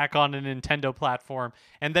back on a Nintendo platform,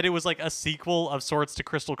 and that it was like a sequel of sorts to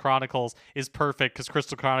Crystal Chronicles is perfect, because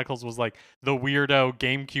Crystal Chronicles was like the weirdo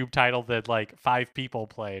GameCube title that like 5 people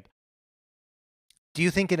played. Do you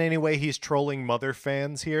think in any way he's trolling Mother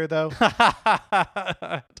fans here, though?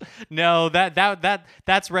 No,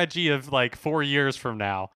 that's Reggie of like 4 years from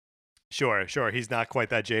now. Sure. He's not quite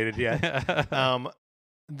that jaded yet.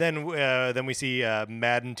 Then we see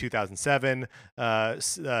Madden 2007,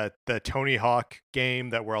 the Tony Hawk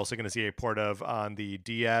game that we're also going to see a port of on the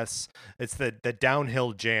DS. It's the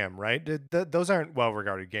Downhill Jam, right? Those aren't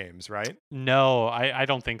well-regarded games, right? No, I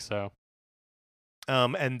don't think so.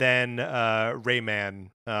 And then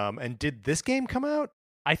Rayman. And did this game come out?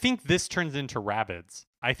 I think this turns into Rabbids.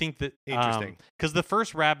 I think that interesting, because the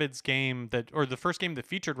first Rabbids game the first game that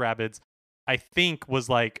featured Rabbids, I think was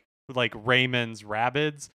like Rayman's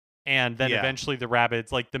Rabbids, and then eventually the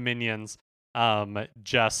Rabbids, like the minions,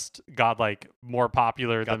 just got like more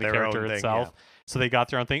popular than the character itself. So they got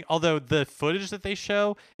their own thing. Although the footage that they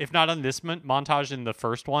show, if not on this montage in the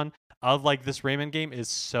first one, of like this Rayman game is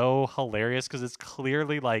so hilarious, because it's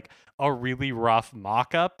clearly like a really rough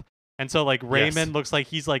mock-up. And so like Rayman looks like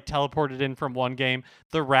he's like teleported in from one game.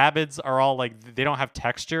 The Rabbids are all like, they don't have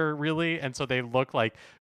texture really, and so they look like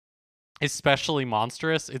especially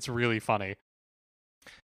monstrous. It's really funny.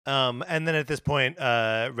 And then at this point,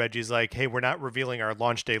 Reggie's like, hey, we're not revealing our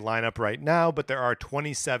launch day lineup right now, but there are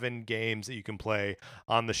 27 games that you can play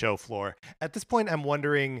on the show floor. At this point, I'm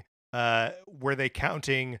wondering, were they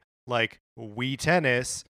counting like Wii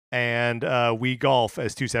Tennis and Wii Golf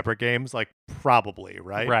as 2 separate games? Like, probably,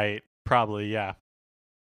 right? Right. Probably, yeah.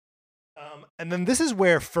 And then this is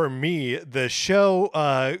where, for me, the show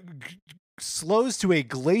slows to a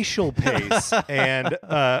glacial pace, and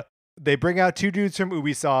they bring out 2 dudes from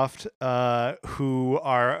Ubisoft who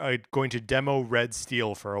are going to demo Red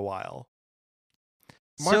Steel for a while.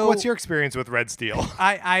 Mark, what's your experience with Red Steel?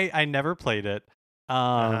 I never played it.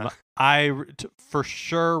 For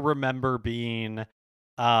sure remember being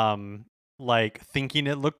like thinking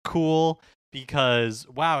it looked cool, because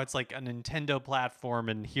wow, it's like a Nintendo platform,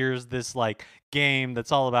 and here's this like game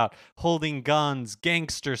that's all about holding guns,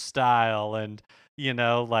 gangster style, and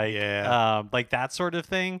like that sort of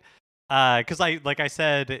thing. Because like I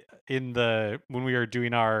said when we were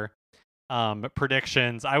doing our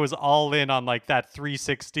predictions, I was all in on like that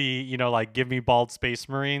 360, like give me bald Space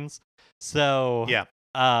Marines. So yeah.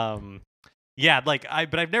 Yeah, like I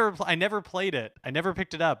never played it. I never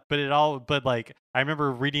picked it up, but like I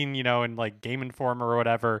remember reading, in like Game Informer or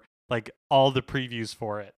whatever, like all the previews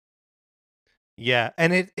for it. Yeah,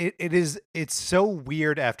 and it's so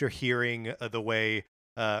weird after hearing the way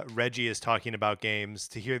Reggie is talking about games,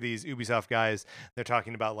 to hear these Ubisoft guys. They're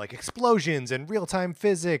talking about like explosions and real-time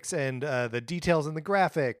physics and the details in the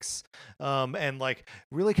graphics, and like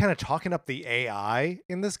really kind of talking up the AI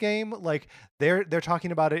in this game. Like they're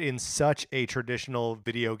talking about it in such a traditional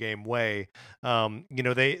video game way.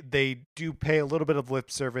 They do pay a little bit of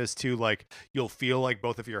lip service to, like, you'll feel like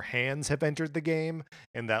both of your hands have entered the game,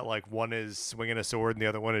 and that like one is swinging a sword and the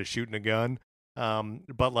other one is shooting a gun.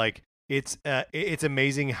 But like it's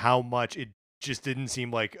amazing how much it just didn't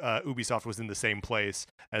seem like Ubisoft was in the same place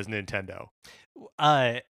as Nintendo.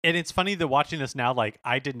 And it's funny that watching this now, like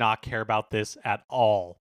I did not care about this at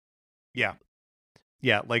all. Yeah,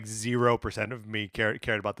 like 0% of me cared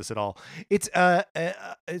about this at all. I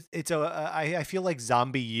feel like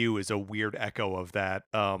Zombie U is a weird echo of that.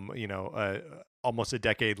 Almost a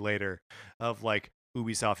decade later, of like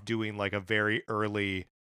Ubisoft doing like a very early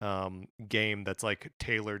game that's like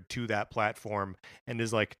tailored to that platform, and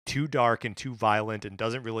is like too dark and too violent, and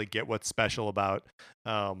doesn't really get what's special about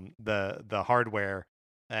the hardware,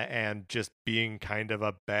 and just being kind of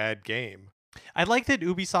a bad game. I like that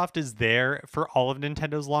Ubisoft is there for all of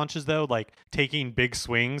Nintendo's launches, though, like taking big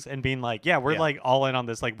swings and being like, yeah, we're like all in on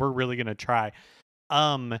this, like we're really gonna try.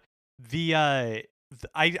 I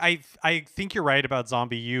think you're right about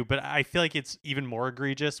Zombie U, but I feel like it's even more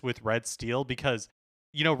egregious with Red Steel, because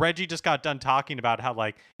Reggie just got done talking about how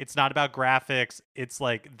like it's not about graphics. It's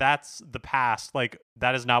like that's the past. Like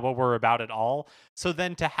that is not what we're about at all. So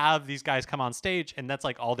then to have these guys come on stage and that's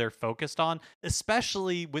like all they're focused on,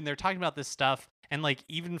 especially when they're talking about this stuff, and like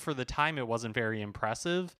even for the time it wasn't very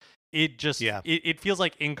impressive. It just it feels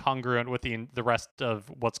like incongruent with the rest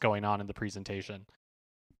of what's going on in the presentation.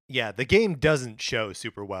 Yeah, the game doesn't show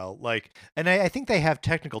super well. Like, and I think they have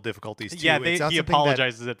technical difficulties too. Yeah, he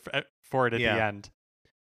apologizes for it at the end.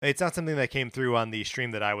 It's not something that came through on the stream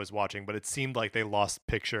that I was watching, but it seemed like they lost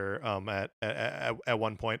picture at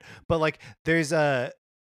one point. But like there's a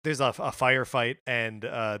firefight, and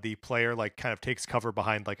the player like kind of takes cover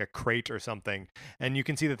behind like a crate or something, and you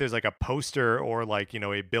can see that there's like a poster or like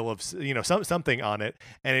a bill of something on it,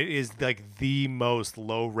 and it is like the most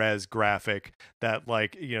low res graphic that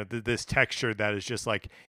like this texture that is just like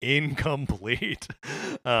incomplete.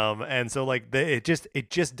 And so like it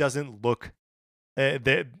just doesn't look.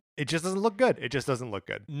 It just doesn't look good. It just doesn't look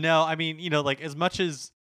good. No, I mean, like as much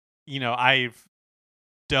as I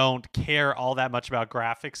don't care all that much about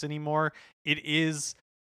graphics anymore, it is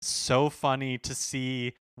so funny to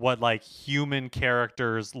see what like human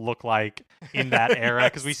characters look like in that era,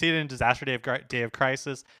 because we see it in Disaster Day of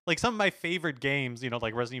Crisis. Like some of my favorite games,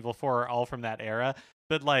 like Resident Evil 4, are all from that era.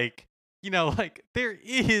 But like, like there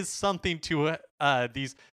is something to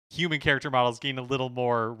these human character models gain a little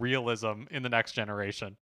more realism in the next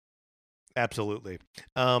generation. Absolutely.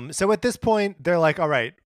 So at this point, they're like, all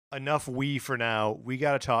right, enough Wii for now. We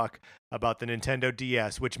got to talk about the Nintendo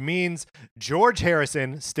DS, which means George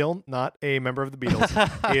Harrison, still not a member of the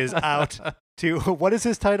Beatles, is out to, what is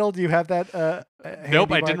his title? Do you have that?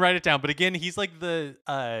 Nope, I didn't write it down. But again, he's like the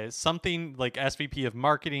something like SVP of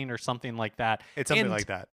marketing or something like that. It's something like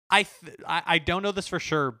that. I don't know this for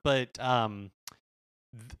sure, but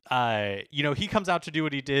he comes out to do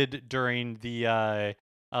what he did during the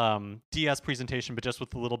DS presentation, but just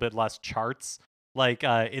with a little bit less charts. Like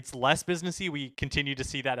it's less businessy. We continue to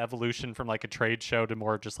see that evolution from like a trade show to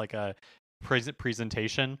more just like a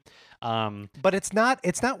presentation. But it's not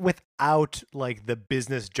without like the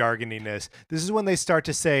business jargoniness. This is when they start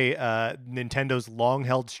to say Nintendo's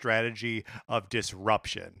long-held strategy of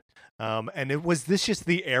disruption. And was this just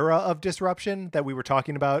the era of disruption that we were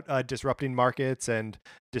talking about, disrupting markets and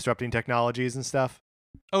disrupting technologies and stuff?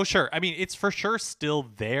 Oh, sure. I mean, it's for sure still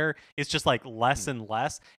there. It's just like less and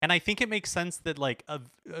less. And I think it makes sense that like, a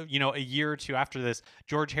year or two after this,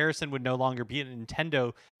 George Harrison would no longer be at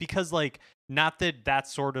Nintendo, because like, not that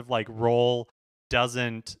sort of like role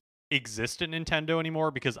doesn't exist at Nintendo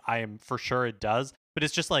anymore, because I am for sure it does. But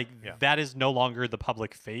it's just like, that is no longer the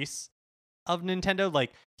public face of Nintendo.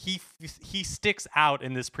 Like he sticks out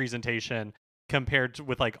in this presentation compared to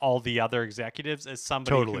with like all the other executives as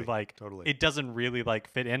somebody who like it doesn't really like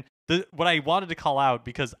fit in. What I wanted to call out,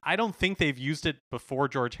 because I don't think they've used it before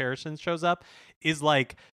George Harrison shows up, is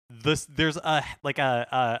like there's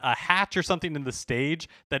a hatch or something in the stage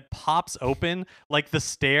that pops open like the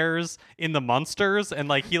stairs in the Munsters, and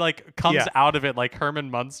like he like comes out of it like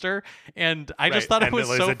Herman Munster, and I just thought it was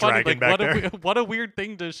so funny. Like what a weird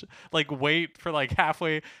thing to like wait for like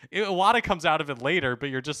halfway. Iwata comes out of it later, but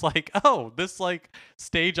you're just like, oh, this like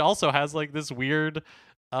stage also has like this weird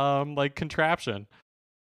like contraption.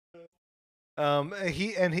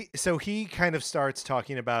 He kind of starts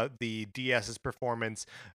talking about the DS's performance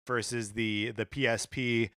versus the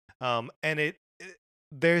PSP, and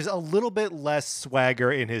there's a little bit less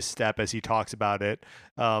swagger in his step as he talks about it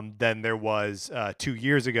than there was 2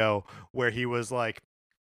 years ago, where he was like,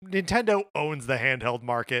 Nintendo owns the handheld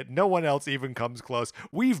market. No one else even comes close.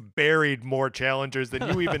 We've buried more challengers than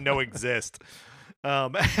you even know exist.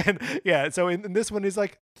 And yeah, so in this one, he's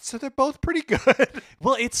like, so they're both pretty good.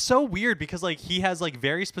 Well, it's so weird because like he has like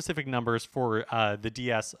very specific numbers for the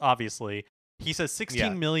DS. Obviously, he says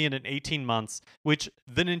 16 million in 18 months, which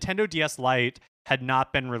the Nintendo DS Lite had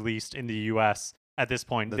not been released in the US at this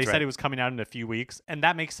point. They said it was coming out in a few weeks, and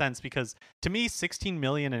that makes sense because to me, 16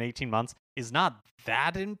 million in 18 months is not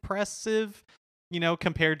that impressive, you know,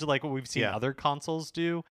 compared to like what we've seen other consoles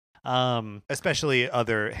do, especially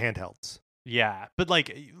other handhelds. Yeah, but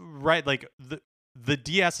like like the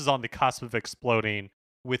DS is on the cusp of exploding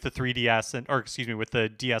with the 3DS with the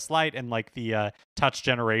DS Lite and like the touch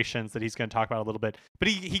generations that he's going to talk about a little bit. But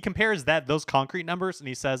he compares those concrete numbers, and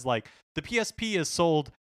he says like the PSP has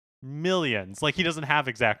sold millions. Like he doesn't have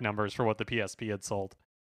exact numbers for what the PSP had sold.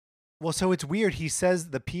 Well, so it's weird. He says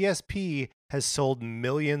the PSP has sold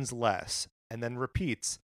millions less, and then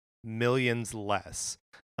repeats millions less.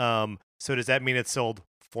 So does that mean it's sold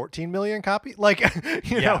 14 million copies? Like,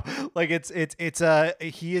 you know, like it's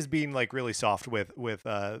he is being like really soft with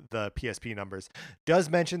the PSP numbers. Does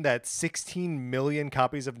mention that 16 million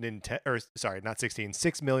copies of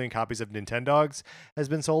 6 million copies of Nintendogs has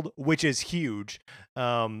been sold, which is huge.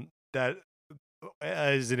 That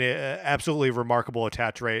is an absolutely remarkable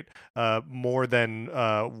attach rate. More than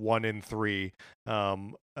 1 in 3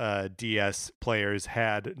 DS players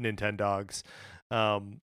had Nintendogs.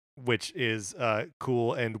 Which is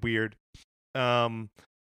cool and weird.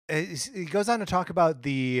 He goes on to talk about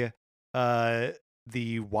the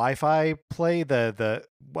Wi-Fi play,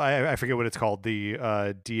 I forget what it's called,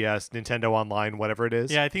 the DS Nintendo Online, whatever it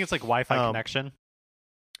is. Yeah, I think it's like Wi-Fi connection.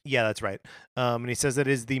 Yeah, that's right. And he says that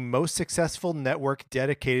it is the most successful network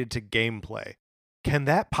dedicated to gameplay. Can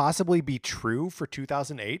that possibly be true for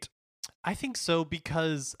 2008? I think so,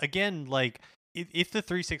 because again, like if the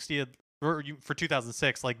 360 for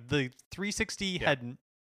 2006, like the 360 I'm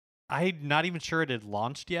not even sure it had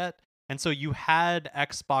launched yet, and so you had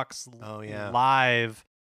Xbox Live,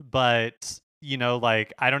 but you know,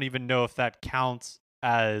 like I don't even know if that counts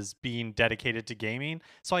as being dedicated to gaming.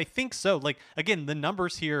 So I think so. Like again, the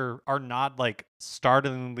numbers here are not like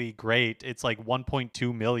startlingly great. It's like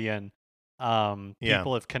 1.2 million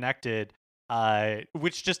people have connected,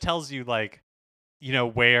 which just tells you like, you know,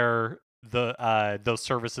 where those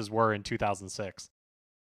services were in 2006.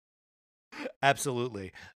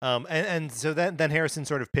 Absolutely. And so then Harrison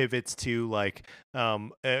sort of pivots to like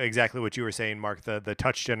exactly what you were saying, Mark, the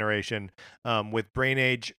touch generation with Brain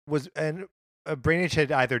Age Brain Age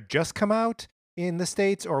had either just come out in the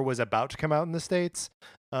States or was about to come out in the States.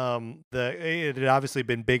 It had obviously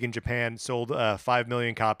been big in Japan, sold 5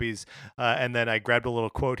 million copies, and then I grabbed a little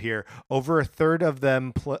quote here. Over a third of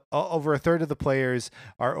the players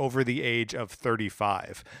are over the age of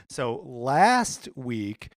 35. So last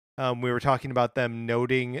week, we were talking about them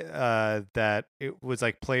noting that it was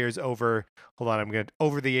like players over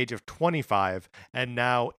the age of 25, and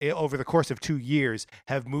now over the course of 2 years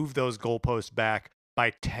have moved those goalposts back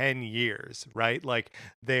by 10 years, right? Like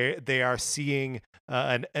they are seeing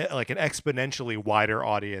an exponentially wider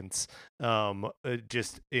audience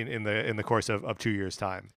just in the course of 2 years'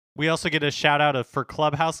 time. We also get a shout out for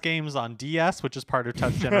Clubhouse games on DS, which is part of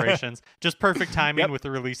Touch Generations. Just perfect timing with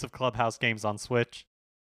the release of Clubhouse games on Switch.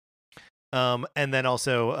 And then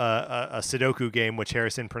also a Sudoku game, which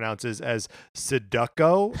Harrison pronounces as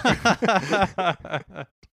Sudoku.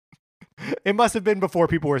 It must have been before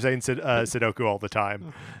people were saying Sudoku all the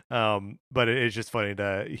time. But it's just funny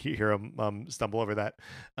to hear him stumble over that.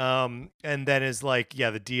 And then is like, yeah,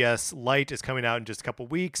 the DS Lite is coming out in just a couple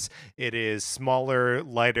weeks. It is smaller,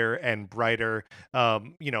 lighter, and brighter.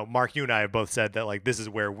 Mark, you and I have both said that like this is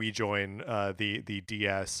where we join the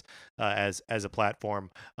DS as a platform.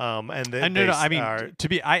 I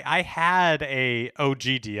had a OG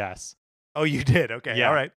DS. Oh, you did? Okay, yeah.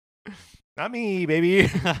 All right. Not me, baby.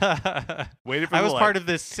 Waited for I was part of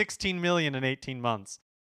this 16 million in 18 months.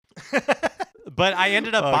 But I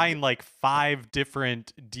ended up buying like 5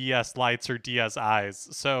 different DS Lites or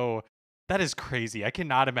DSIs. So that is crazy. I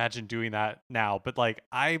cannot imagine doing that now. But like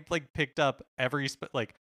I like picked up every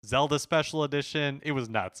Zelda Special Edition. It was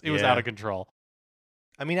nuts. It was out of control.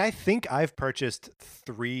 I mean, I think I've purchased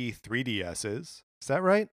 3 3DSs. Is that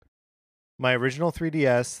right? My original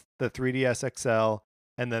 3DS, the 3DS XL,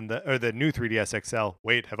 and then the new 3DS XL.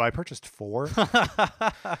 Wait, have I purchased 4?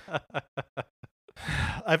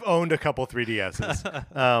 I've owned a couple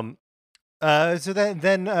 3DSs. So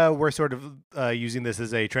then we're sort of using this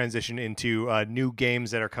as a transition into new games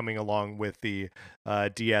that are coming along with the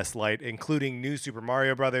DS Lite, including New Super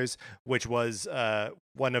Mario Brothers, which was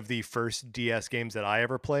one of the first DS games that I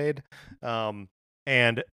ever played,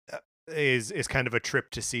 and is kind of a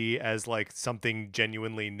trip to see as like something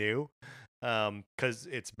genuinely new. Because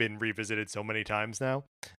it's been revisited so many times now.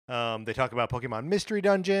 They talk about Pokemon Mystery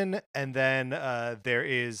Dungeon, and then there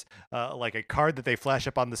is like a card that they flash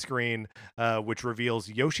up on the screen, which reveals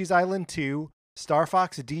Yoshi's Island 2, Star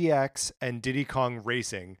Fox DX, and Diddy Kong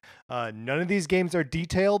Racing. None of these games are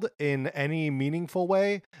detailed in any meaningful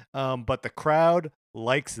way, but the crowd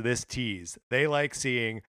likes this tease. They like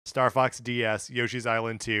seeing Star Fox DS, Yoshi's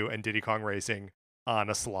Island 2, and Diddy Kong Racing on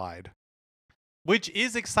a slide. Which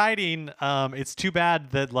is exciting. It's too bad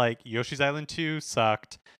that like Yoshi's Island 2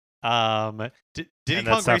 sucked. Diddy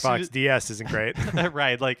Kong Star Racing Fox DS isn't great.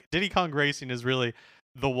 Right, like Diddy Kong Racing is really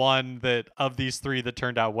the one that of these 3 that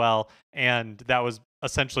turned out well, and that was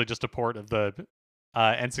essentially just a port of the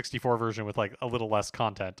N64 version with like a little less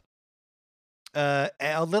content.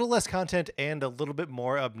 A little less content and a little bit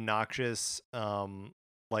more obnoxious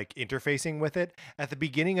like interfacing with it. At the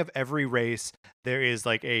beginning of every race, there is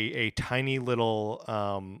like a tiny little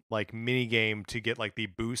like mini game to get like the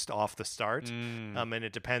boost off the start. And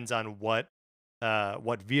it depends on what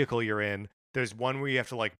vehicle you're in. There's one where you have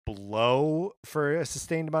to like blow for a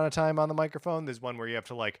sustained amount of time on the microphone. There's one where you have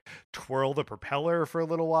to like twirl the propeller for a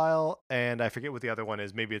little while, and I forget what the other one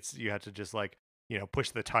is. Maybe it's you have to just like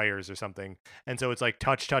push the tires or something. And so it's like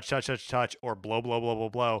touch, or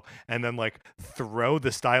blow, and then like throw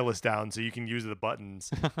the stylus down so you can use the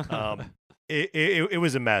buttons. It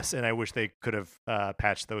was a mess, and I wish they could have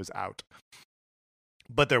patched those out.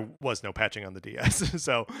 But there was no patching on the DS,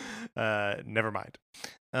 so never mind.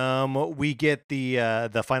 We get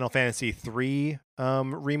the Final Fantasy III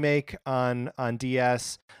remake on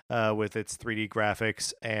DS with its 3D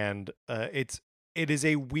graphics, and it is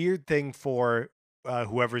a weird thing for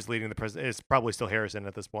whoever's leading the president. It's probably still Harrison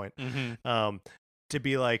at this point. To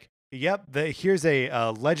be like, yep, here's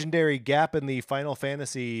a legendary gap in the Final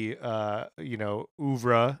Fantasy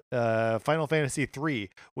oeuvre, Final Fantasy III,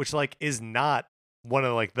 which like is not one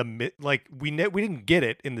of like the like we didn't get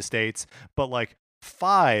it in the States, but like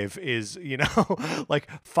 5 is like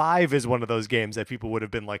 5 is one of those games that people would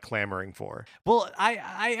have been like clamoring for. Well,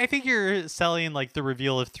 I think you're selling like the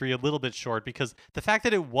reveal of 3 a little bit short, because the fact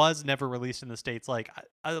that it was never released in the States, like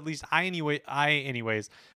at least I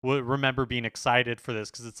anyways would remember being excited for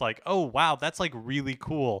this, because it's like, oh wow, that's like really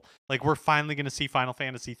cool, like we're finally going to see Final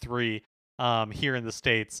Fantasy 3 here in the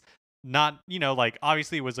States. Not like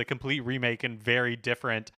obviously it was a complete remake and very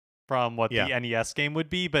different from what the NES game would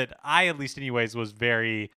be, but I at least anyways was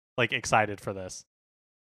very like excited for this.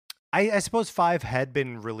 I suppose 5 had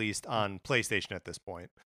been released on PlayStation at this point.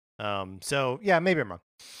 So yeah, maybe I'm wrong.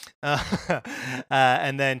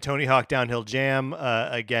 And then Tony Hawk Downhill Jam,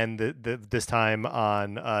 again, this time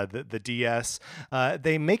on the DS.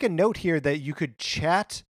 They make a note here that you could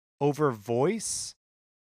chat over voice.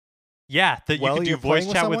 Yeah, that you could do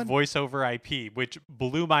voice chat with voice over IP, which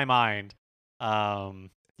blew my mind.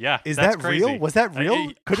 Yeah, is that crazy. Real? Was that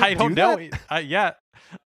real? I don't know. Yeah,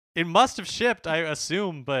 it must have shipped, I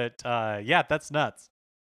assume, but yeah, that's nuts.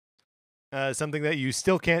 Something that you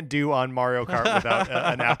still can't do on Mario Kart without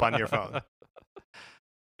an app on your phone.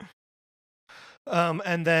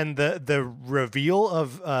 And then the reveal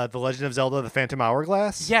of The Legend of Zelda: The Phantom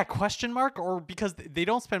Hourglass. Yeah, question mark, or because they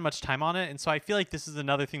don't spend much time on it, and so I feel like this is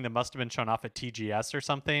another thing that must have been shown off at TGS or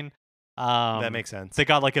something. That makes sense. They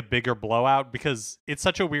got like a bigger blowout, because it's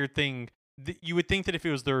such a weird thing you would think that if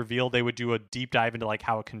it was the reveal, they would do a deep dive into like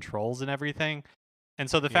how it controls and everything. And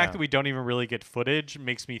so the fact that we don't even really get footage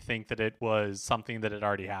makes me think that it was something that had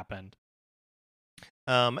already happened.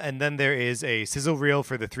 And then there is a sizzle reel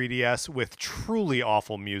for the 3DS with truly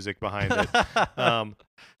awful music behind it.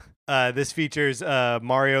 This features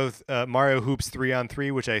Mario Hoops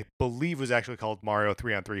 3-on-3, which I believe was actually called Mario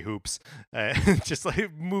 3-on-3 Hoops, just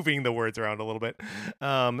like moving the words around a little bit.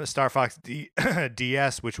 Star Fox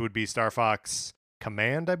DS, which would be Star Fox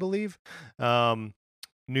Command, I believe.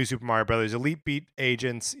 New Super Mario Brothers Elite Beat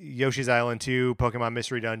Agents, Yoshi's Island 2, Pokemon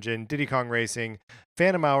Mystery Dungeon, Diddy Kong Racing,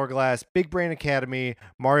 Phantom Hourglass, Big Brain Academy,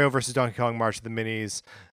 Mario vs. Donkey Kong March of the Minis.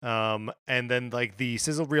 And then like the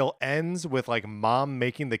sizzle reel ends with like mom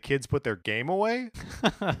making the kids put their game away.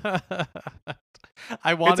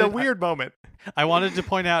 It's a weird moment. I wanted to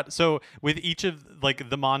point out, so with each of like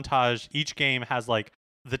the montage, each game has like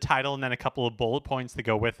the title and then a couple of bullet points that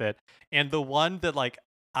go with it. And the one that like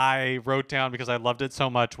I wrote down because I loved it so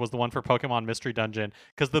much was the one for Pokemon Mystery Dungeon,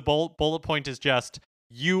 because the bullet point is just,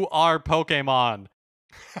 "You are Pokemon."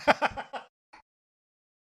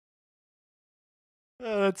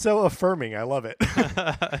 That's so affirming. I love it.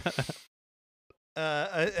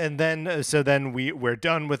 And then so then we're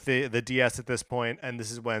done with the DS at this point, and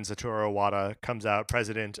this is when Satoru Iwata comes out,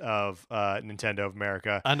 president of Nintendo of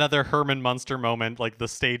America. Another Herman Munster moment, like the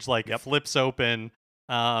stage flips open,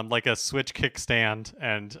 like a Switch kickstand,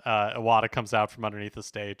 and Iwata comes out from underneath the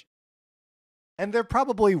stage. And there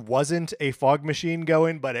probably wasn't a fog machine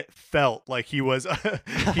going, but it felt like he was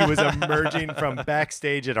emerging from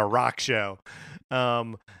backstage at a rock show.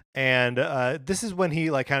 And this is when he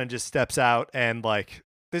like kind of just steps out, and like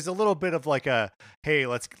there's a little bit of like a, hey,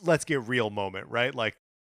 let's get real moment, right? Like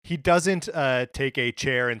he doesn't take a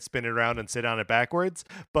chair and spin it around and sit on it backwards,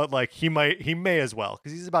 but like he may as well,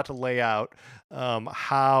 because he's about to lay out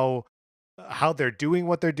how they're doing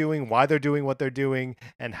what they're doing, why they're doing what they're doing,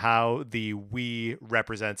 and how the Wii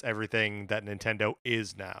represents everything that Nintendo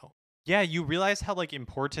is now. Yeah, you realize how like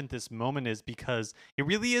important this moment is, because it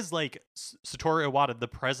really is like Satoru Iwata, the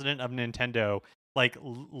president of Nintendo, like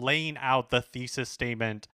laying out the thesis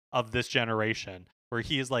statement of this generation, where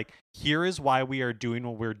he is like, here is why we are doing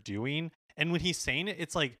what we're doing. And when he's saying it,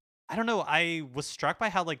 it's like, I don't know, I was struck by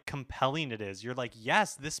how like compelling it is. You're like,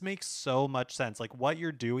 yes, this makes so much sense. Like what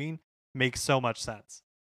you're doing makes so much sense.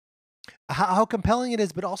 How compelling it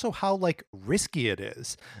is, but also how like risky it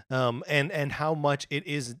is, and how much it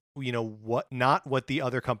is, not what the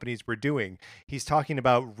other companies were doing. He's talking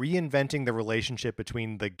about reinventing the relationship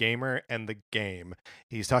between the gamer and the game.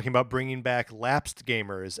 He's talking about bringing back lapsed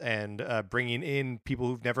gamers and bringing in people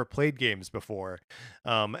who've never played games before,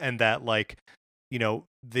 and that like,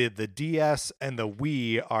 the DS and the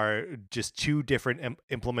Wii are just two different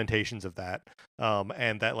implementations of that,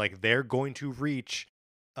 and that like they're going to reach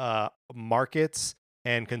markets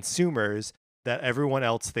and consumers that everyone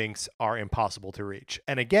else thinks are impossible to reach.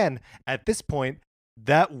 And again, at this point,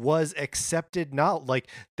 that was accepted. Not like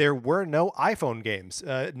there were no iPhone games.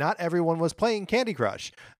 Not everyone was playing Candy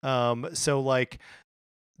Crush. So like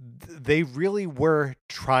they really were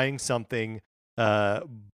trying something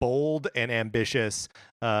bold and ambitious,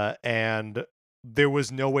 and there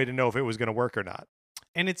was no way to know if it was going to work or not.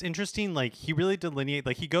 And it's interesting, like he really delineate,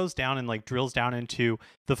 like he goes down and like drills down into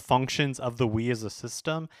the functions of the Wii as a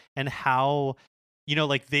system, and how,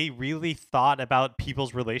 like they really thought about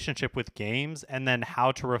people's relationship with games and then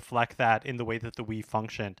how to reflect that in the way that the Wii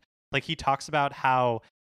functioned. Like he talks about how,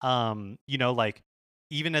 like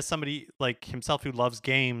even as somebody like himself who loves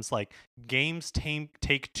games, like games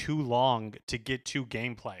take too long to get to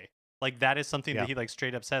gameplay. Like that is something that he like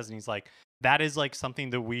straight up says, and he's like, that is like something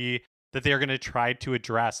that they're going to try to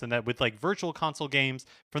address, and that with like virtual console games,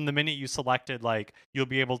 from the minute you selected, like you'll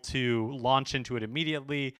be able to launch into it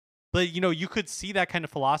immediately. But you could see that kind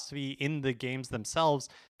of philosophy in the games themselves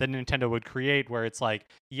that Nintendo would create, where it's like,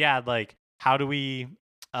 yeah, like how do we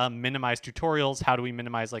minimize tutorials, how do we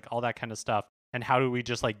minimize like all that kind of stuff, and how do we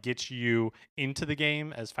just like get you into the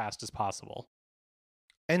game as fast as possible.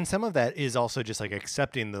 And some of that is also just like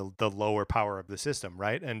accepting the lower power of the system,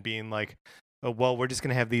 right? And being like, oh, well, we're just going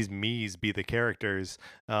to have these Miis be the characters.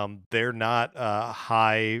 They're not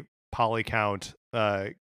high poly count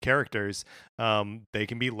characters. They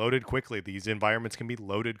can be loaded quickly. These environments can be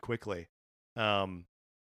loaded quickly.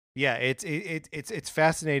 Yeah, it's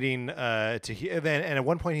fascinating to hear. And at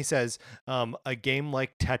one point he says, a game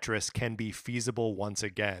like Tetris can be feasible once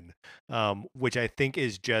again, which I think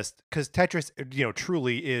is just because Tetris,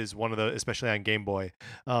 truly is one of the, especially on Game Boy,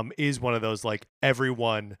 is one of those like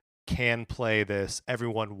everyone can play this.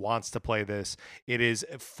 Everyone wants to play this. It is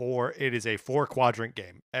a 4-quadrant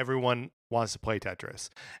game. Everyone wants to play Tetris,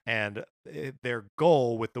 and their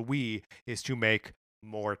goal with the Wii is to make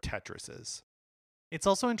more Tetrises. It's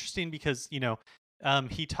also interesting because,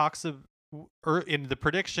 he talks of in the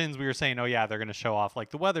predictions, we were saying, oh yeah, they're going to show off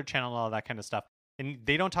like the Weather Channel and all that kind of stuff. And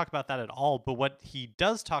they don't talk about that at all. But what he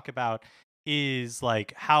does talk about is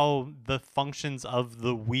like how the functions of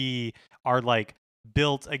the Wii are like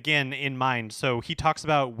built again in mind. So he talks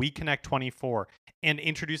about Wii Connect 24 and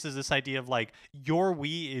introduces this idea of like your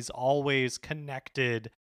Wii is always connected.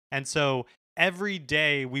 And so every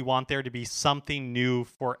day we want there to be something new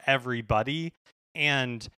for everybody.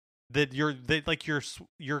 And that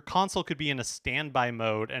your console could be in a standby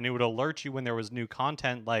mode and it would alert you when there was new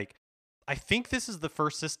content. Like, I think this is the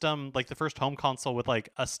first system, like the first home console with like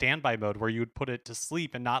a standby mode where you would put it to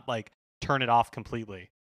sleep and not like turn it off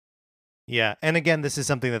completely. Yeah, and again, this is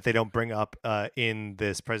something that they don't bring up in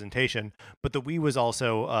this presentation, but the Wii was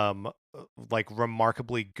also like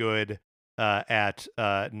remarkably good at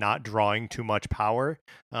not drawing too much power,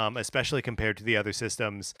 especially compared to the other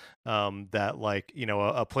systems that, like,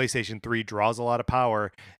 a PlayStation 3 draws a lot of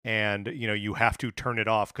power, and you have to turn it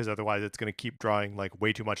off because otherwise it's going to keep drawing like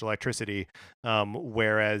way too much electricity.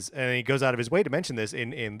 Whereas, and he goes out of his way to mention this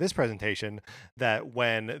in this presentation, that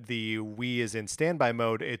when the Wii is in standby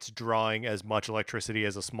mode, it's drawing as much electricity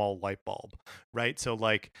as a small light bulb, right? So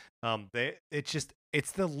like,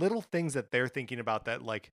 it's the little things that they're thinking about that,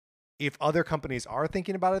 like, if other companies are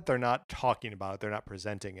thinking about it, they're not talking about it. They're not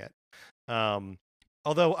presenting it.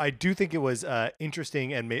 Although I do think it was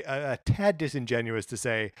interesting and a tad disingenuous to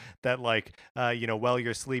say that, like, while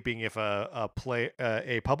you're sleeping, if a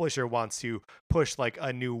publisher wants to push like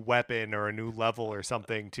a new weapon or a new level or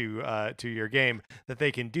something to your game, that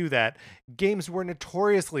they can do that. Games were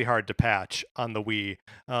notoriously hard to patch on the Wii.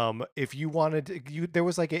 If you wanted, there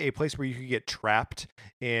was like a place where you could get trapped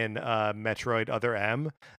in Metroid Other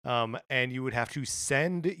M, and you would have to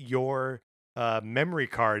send your memory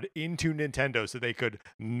card into Nintendo so they could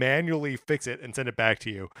manually fix it and send it back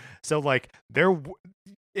to you. So like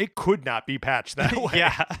it could not be patched that way.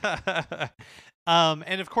 Yeah.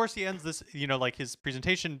 And of course he ends this, like his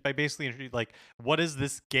presentation by basically introducing like, what is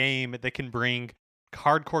this game that can bring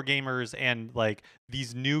hardcore gamers and like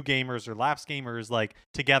these new gamers or lapsed gamers like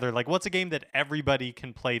together? Like, what's a game that everybody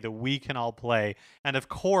can play, that we can all play? And of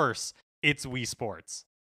course it's Wii Sports.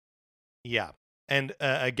 Yeah. And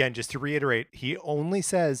again, just to reiterate, he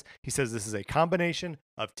says this is a combination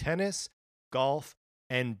of tennis, golf,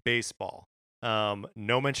 and baseball.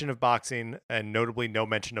 No mention of boxing, and notably no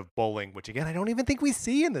mention of bowling, which again, I don't even think we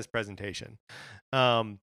see in this presentation.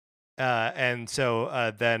 And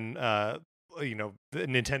so then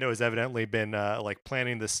Nintendo has evidently been like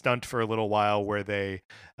planning the stunt for a little while, where they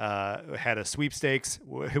had a sweepstakes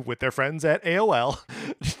with their friends at AOL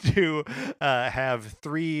to have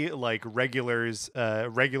 3 like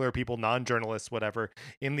regular people, non-journalists, whatever,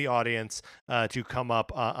 in the audience to come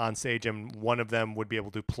up on stage, and one of them would be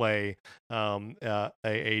able to play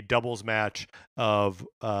a doubles match of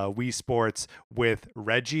Wii Sports with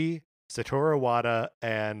Reggie, Satoru Iwata,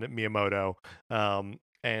 and Miyamoto.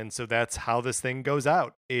 And so that's how this thing goes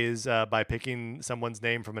out, is by picking someone's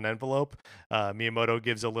name from an envelope. Miyamoto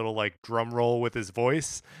gives a little like drum roll with his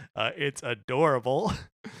voice. It's adorable.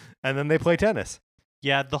 And then they play tennis.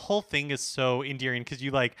 Yeah, the whole thing is so endearing because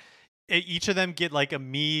you like each of them get like a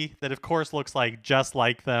Mii that of course looks like just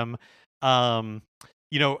like them.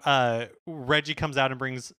 Reggie comes out and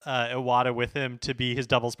brings Iwata with him to be his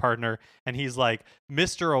doubles partner, and he's like,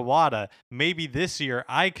 Mr. Iwata, maybe this year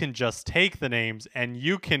I can just take the names and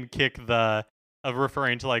you can kick the, of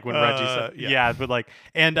referring to like when Reggie said, but like,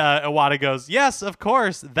 and Iwata goes, yes, of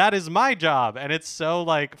course, that is my job, and it's so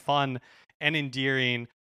like fun and endearing.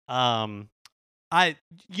 Watching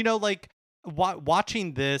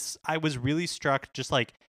this, I was really struck just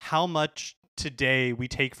like how much today we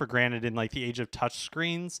take for granted in like the age of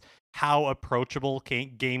touchscreens, how approachable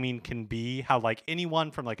gaming can be, how like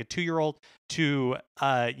anyone from like a 2-year-old to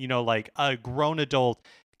like a grown adult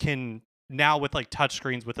can now, with like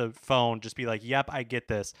touchscreens with a phone, just be like, yep, I get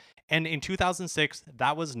this. And in 2006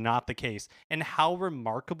 that was not the case. And how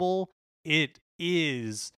remarkable it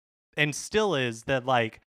is and still is that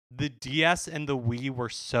like the DS and the Wii were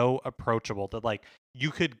so approachable that like you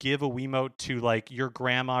could give a Wiimote to like your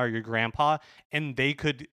grandma or your grandpa and they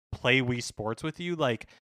could play Wii Sports with you. Like,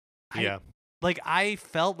 yeah, I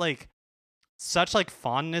felt like such like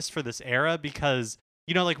fondness for this era because,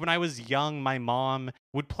 like when I was young, my mom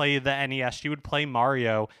would play the NES. She would play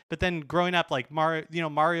Mario, but then growing up, like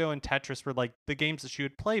Mario and Tetris were like the games that she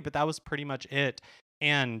would play, but that was pretty much it.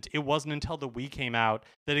 And it wasn't until the Wii came out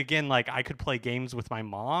that, again, like, I could play games with my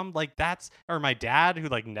mom, like, or my dad, who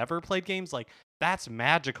like never played games. Like, that's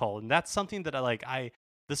magical, and that's something that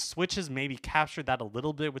the Switch has maybe captured that a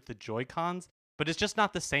little bit with the Joy-Cons, but it's just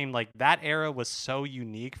not the same. Like, that era was so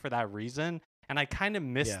unique for that reason, and I kind of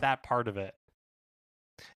miss that part of it.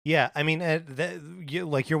 Yeah, I mean, you're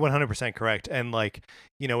 100% correct, and like,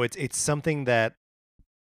 it's something that,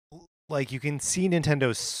 like, you can see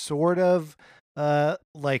Nintendo sort of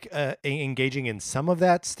engaging in some of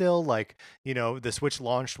that still. Like, the Switch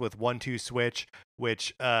launched with 1-2 Switch,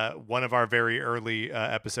 which one of our very early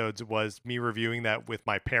episodes was me reviewing that with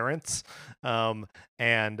my parents.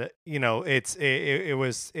 And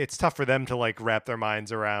it's tough for them to like wrap their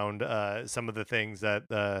minds around some of the things that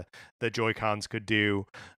the Joy-Cons could do.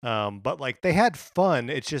 But like, they had fun.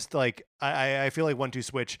 It's just like, I feel like 1-2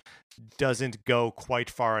 Switch doesn't go quite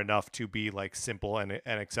far enough to be like simple and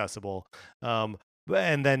accessible. And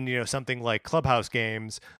then something like Clubhouse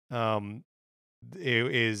Games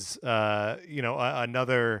is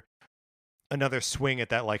another swing at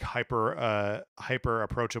that like hyper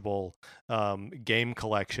approachable game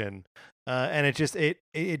collection, and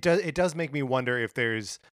it does make me wonder if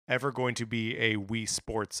there's ever going to be a Wii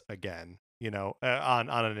Sports again, on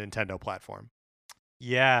a Nintendo platform.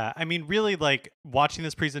 Yeah, I mean, really, like, watching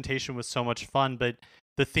this presentation was so much fun, but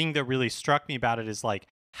the thing that really struck me about it is like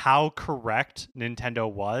how correct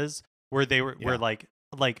Nintendo was, where they were like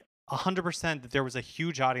 100% that there was a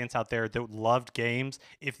huge audience out there that loved games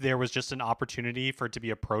if there was just an opportunity for it to be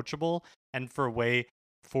approachable and for a way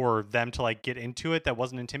for them to like get into it that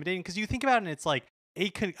wasn't intimidating. Because you think about it, and it's like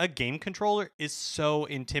a game controller is so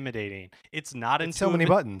intimidating. It's not intuitive. So many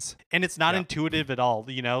buttons, and it's not intuitive at all.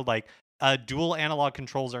 Like. Dual analog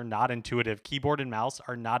controls are not intuitive. Keyboard and mouse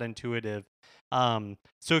are not intuitive. So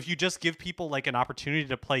if you just give people like an opportunity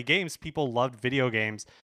to play games, people loved video games.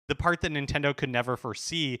 The part that Nintendo could never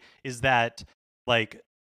foresee is that like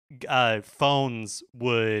phones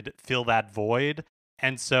would fill that void,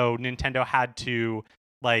 and so Nintendo had to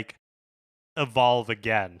like evolve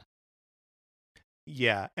again.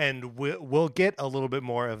 Yeah, and we'll get a little bit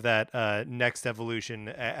more of that next evolution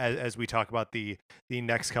as we talk about the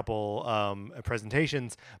next couple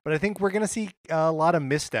presentations. But I think we're going to see a lot of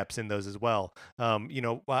missteps in those as well.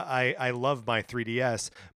 I love my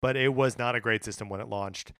 3DS, but it was not a great system when it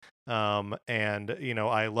launched. And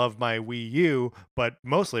I love my Wii U, but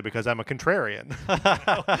mostly because I'm a contrarian.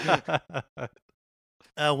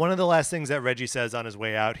 One of the last things that Reggie says on his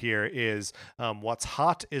way out here is what's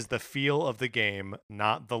hot is the feel of the game,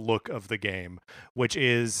 not the look of the game, which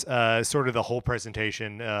is sort of the whole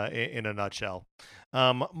presentation in a nutshell.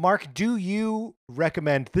 Mark, do you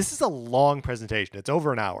recommend, this is a long presentation, it's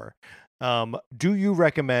over an hour. Do you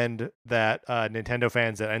recommend that Nintendo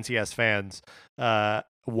fans, that NCS fans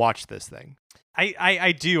watch this thing?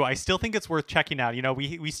 I do. I still think it's worth checking out.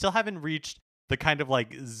 We still haven't reached the kind of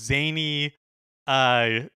like zany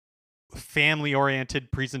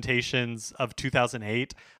family-oriented presentations of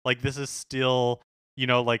 2008. Like, this is still,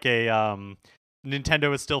 like a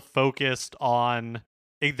Nintendo is still focused on,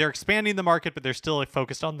 they're expanding the market, but they're still like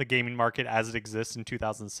focused on the gaming market as it exists in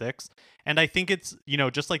 2006. And I think it's,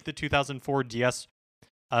 just like the 2004 DS,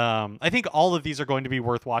 I think all of these are going to be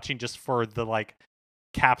worth watching just for the like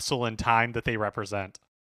capsule in time that they represent.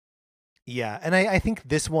 Yeah, and I think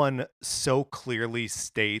this one so clearly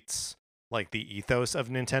states like the ethos of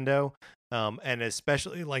Nintendo, and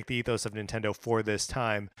especially like the ethos of Nintendo for this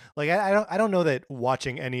time. Like, I don't know that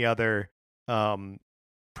watching any other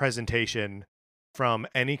presentation from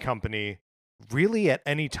any company really at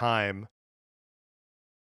any time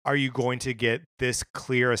are you going to get this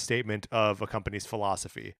clear a statement of a company's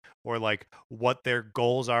philosophy or like what their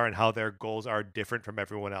goals are and how their goals are different from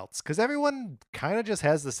everyone else. Because everyone kind of just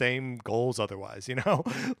has the same goals otherwise,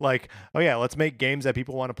 like, oh yeah, let's make games that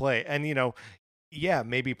people want to play. And, yeah,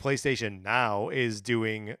 maybe PlayStation Now is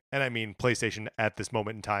doing, and I mean PlayStation at this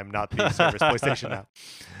moment in time, not the service PlayStation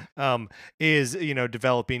Now, is,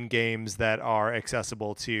 developing games that are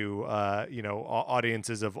accessible to,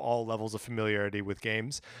 audiences of all levels of familiarity with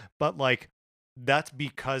games. But like, that's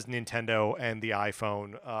because Nintendo and the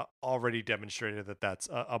iPhone already demonstrated that that's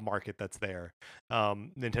a market that's there.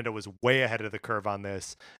 Nintendo was way ahead of the curve on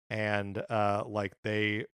this, and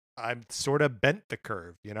I'm sort of bent the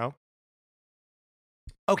curve,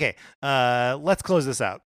 Okay, let's close this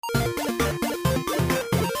out.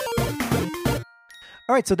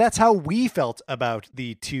 All right, so that's how we felt about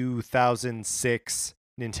the 2006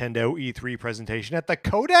 Nintendo E3 presentation at the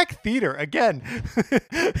Kodak Theater. Again,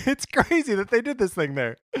 it's crazy that they did this thing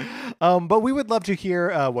there. But we would love to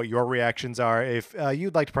hear what your reactions are. If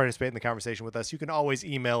you'd like to participate in the conversation with us, you can always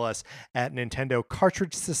email us at Nintendo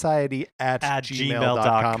Cartridge Society at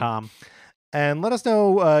gmail.com. And let us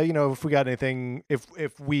know, if we got anything,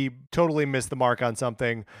 if we totally missed the mark on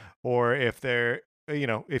something, or if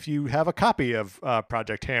if you have a copy of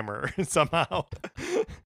Project Hammer somehow.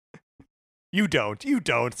 You don't.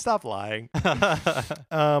 Stop lying.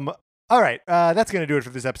 All right, that's going to do it for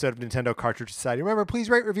this episode of Nintendo Cartridge Society. Remember, please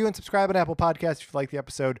rate, review, and subscribe on Apple Podcasts. If you like the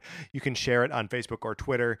episode, you can share it on Facebook or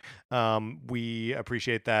Twitter. We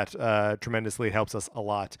appreciate that tremendously. It helps us a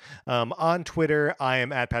lot. On Twitter, I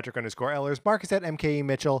am at Patrick_Ellers. Mark is at MKE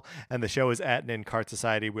Mitchell, and the show is at NinCart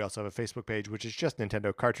Society. We also have a Facebook page, which is just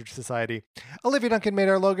Nintendo Cartridge Society. Olivia Duncan made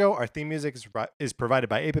our logo. Our theme music is provided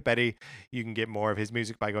by Ape Betty. You can get more of his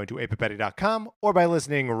music by going to apebetty.com or by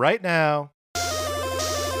listening right now.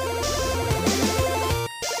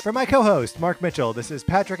 For my co-host, Mark Mitchell, this is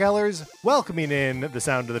Patrick Ellers, welcoming in the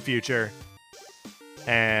sound of the future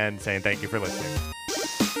and saying thank you for listening.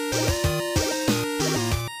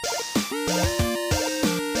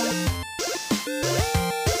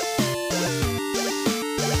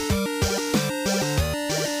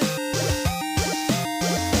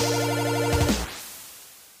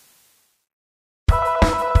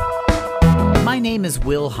 My name is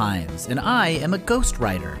Will Hines, and I am a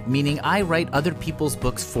ghostwriter, meaning I write other people's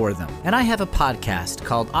books for them. And I have a podcast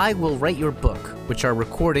called I Will Write Your Book, which are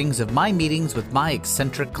recordings of my meetings with my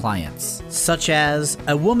eccentric clients, such as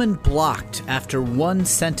a woman blocked after one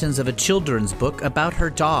sentence of a children's book about her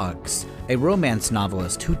dogs, a romance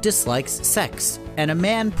novelist who dislikes sex, and a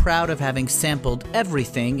man proud of having sampled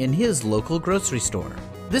everything in his local grocery store.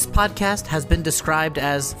 This podcast has been described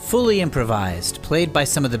as fully improvised, played by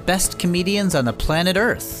some of the best comedians on the planet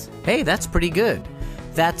Earth. Hey, that's pretty good.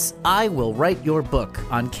 That's I Will Write Your Book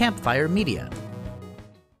on Campfire Media.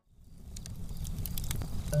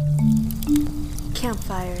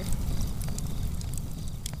 Campfire.